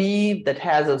algebra B that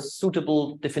has a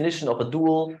suitable definition of a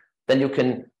dual, then you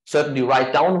can certainly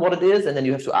write down what it is, and then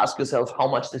you have to ask yourself how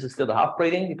much this is still a half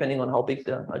braiding, depending on how big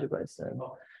the algebra is.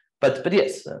 But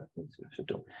yes, you should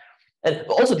do. And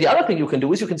also the other thing you can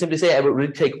do is you can simply say I will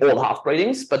really take all half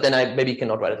braidings, but then I maybe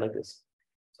cannot write it like this.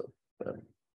 So,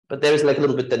 but there is like a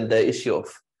little bit then the issue of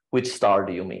which star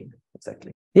do you mean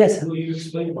exactly? Yes. Will you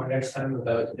explain more next time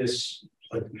about this,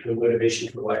 like the motivation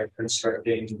for like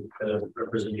constructing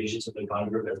representations of the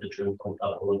conjugate as the true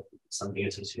couple of something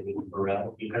associated with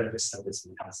morale? You kind of just said this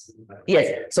in the past.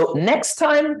 Yes. So next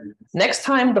time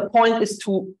the point is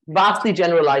to vastly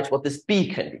generalize what this B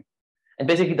can be. And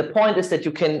basically the point is that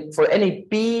you can, for any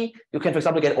B, you can, for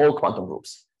example, get all quantum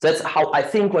groups. So that's how I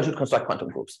think one should construct quantum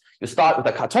groups. You start with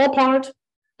the Kazhdan part,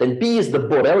 then B is the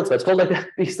Borel, it's what it's called like that.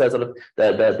 B is the sort of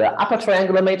the upper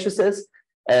triangular matrices.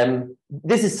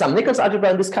 This is some Nichols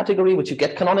algebra in this category, which you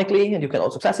get canonically, and you can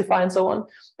also classify and so on.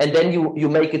 And then you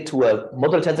make it to a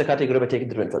modular tensor category by taking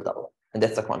the Drinfeld double. And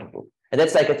that's the quantum group. And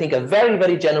that's like, I think, a very,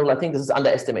 very general, I think this is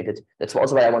underestimated. That's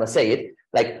also why I want to say it,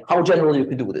 like how general you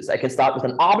can do this. I can start with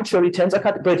an arbitrary tensor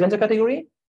category,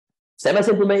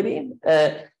 semi-simple maybe,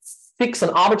 fix an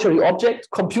arbitrary object,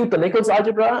 compute the Nichols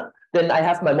algebra, then I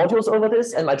have my modules over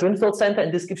this and my Drinfeld center,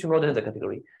 and this gives you modular tensor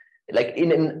category. Like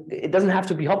it doesn't have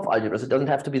to be Hopf algebras. It doesn't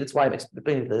have to be. That's why I'm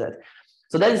explaining that.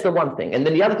 So that is the one thing. And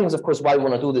then the other thing is, of course, why we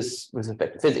want to do this with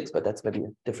respect to physics. But that's maybe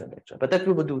a different lecture. But that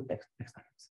we will do next time.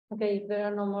 Okay, if there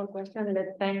are no more questions,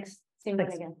 let's thanks Simon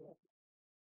again.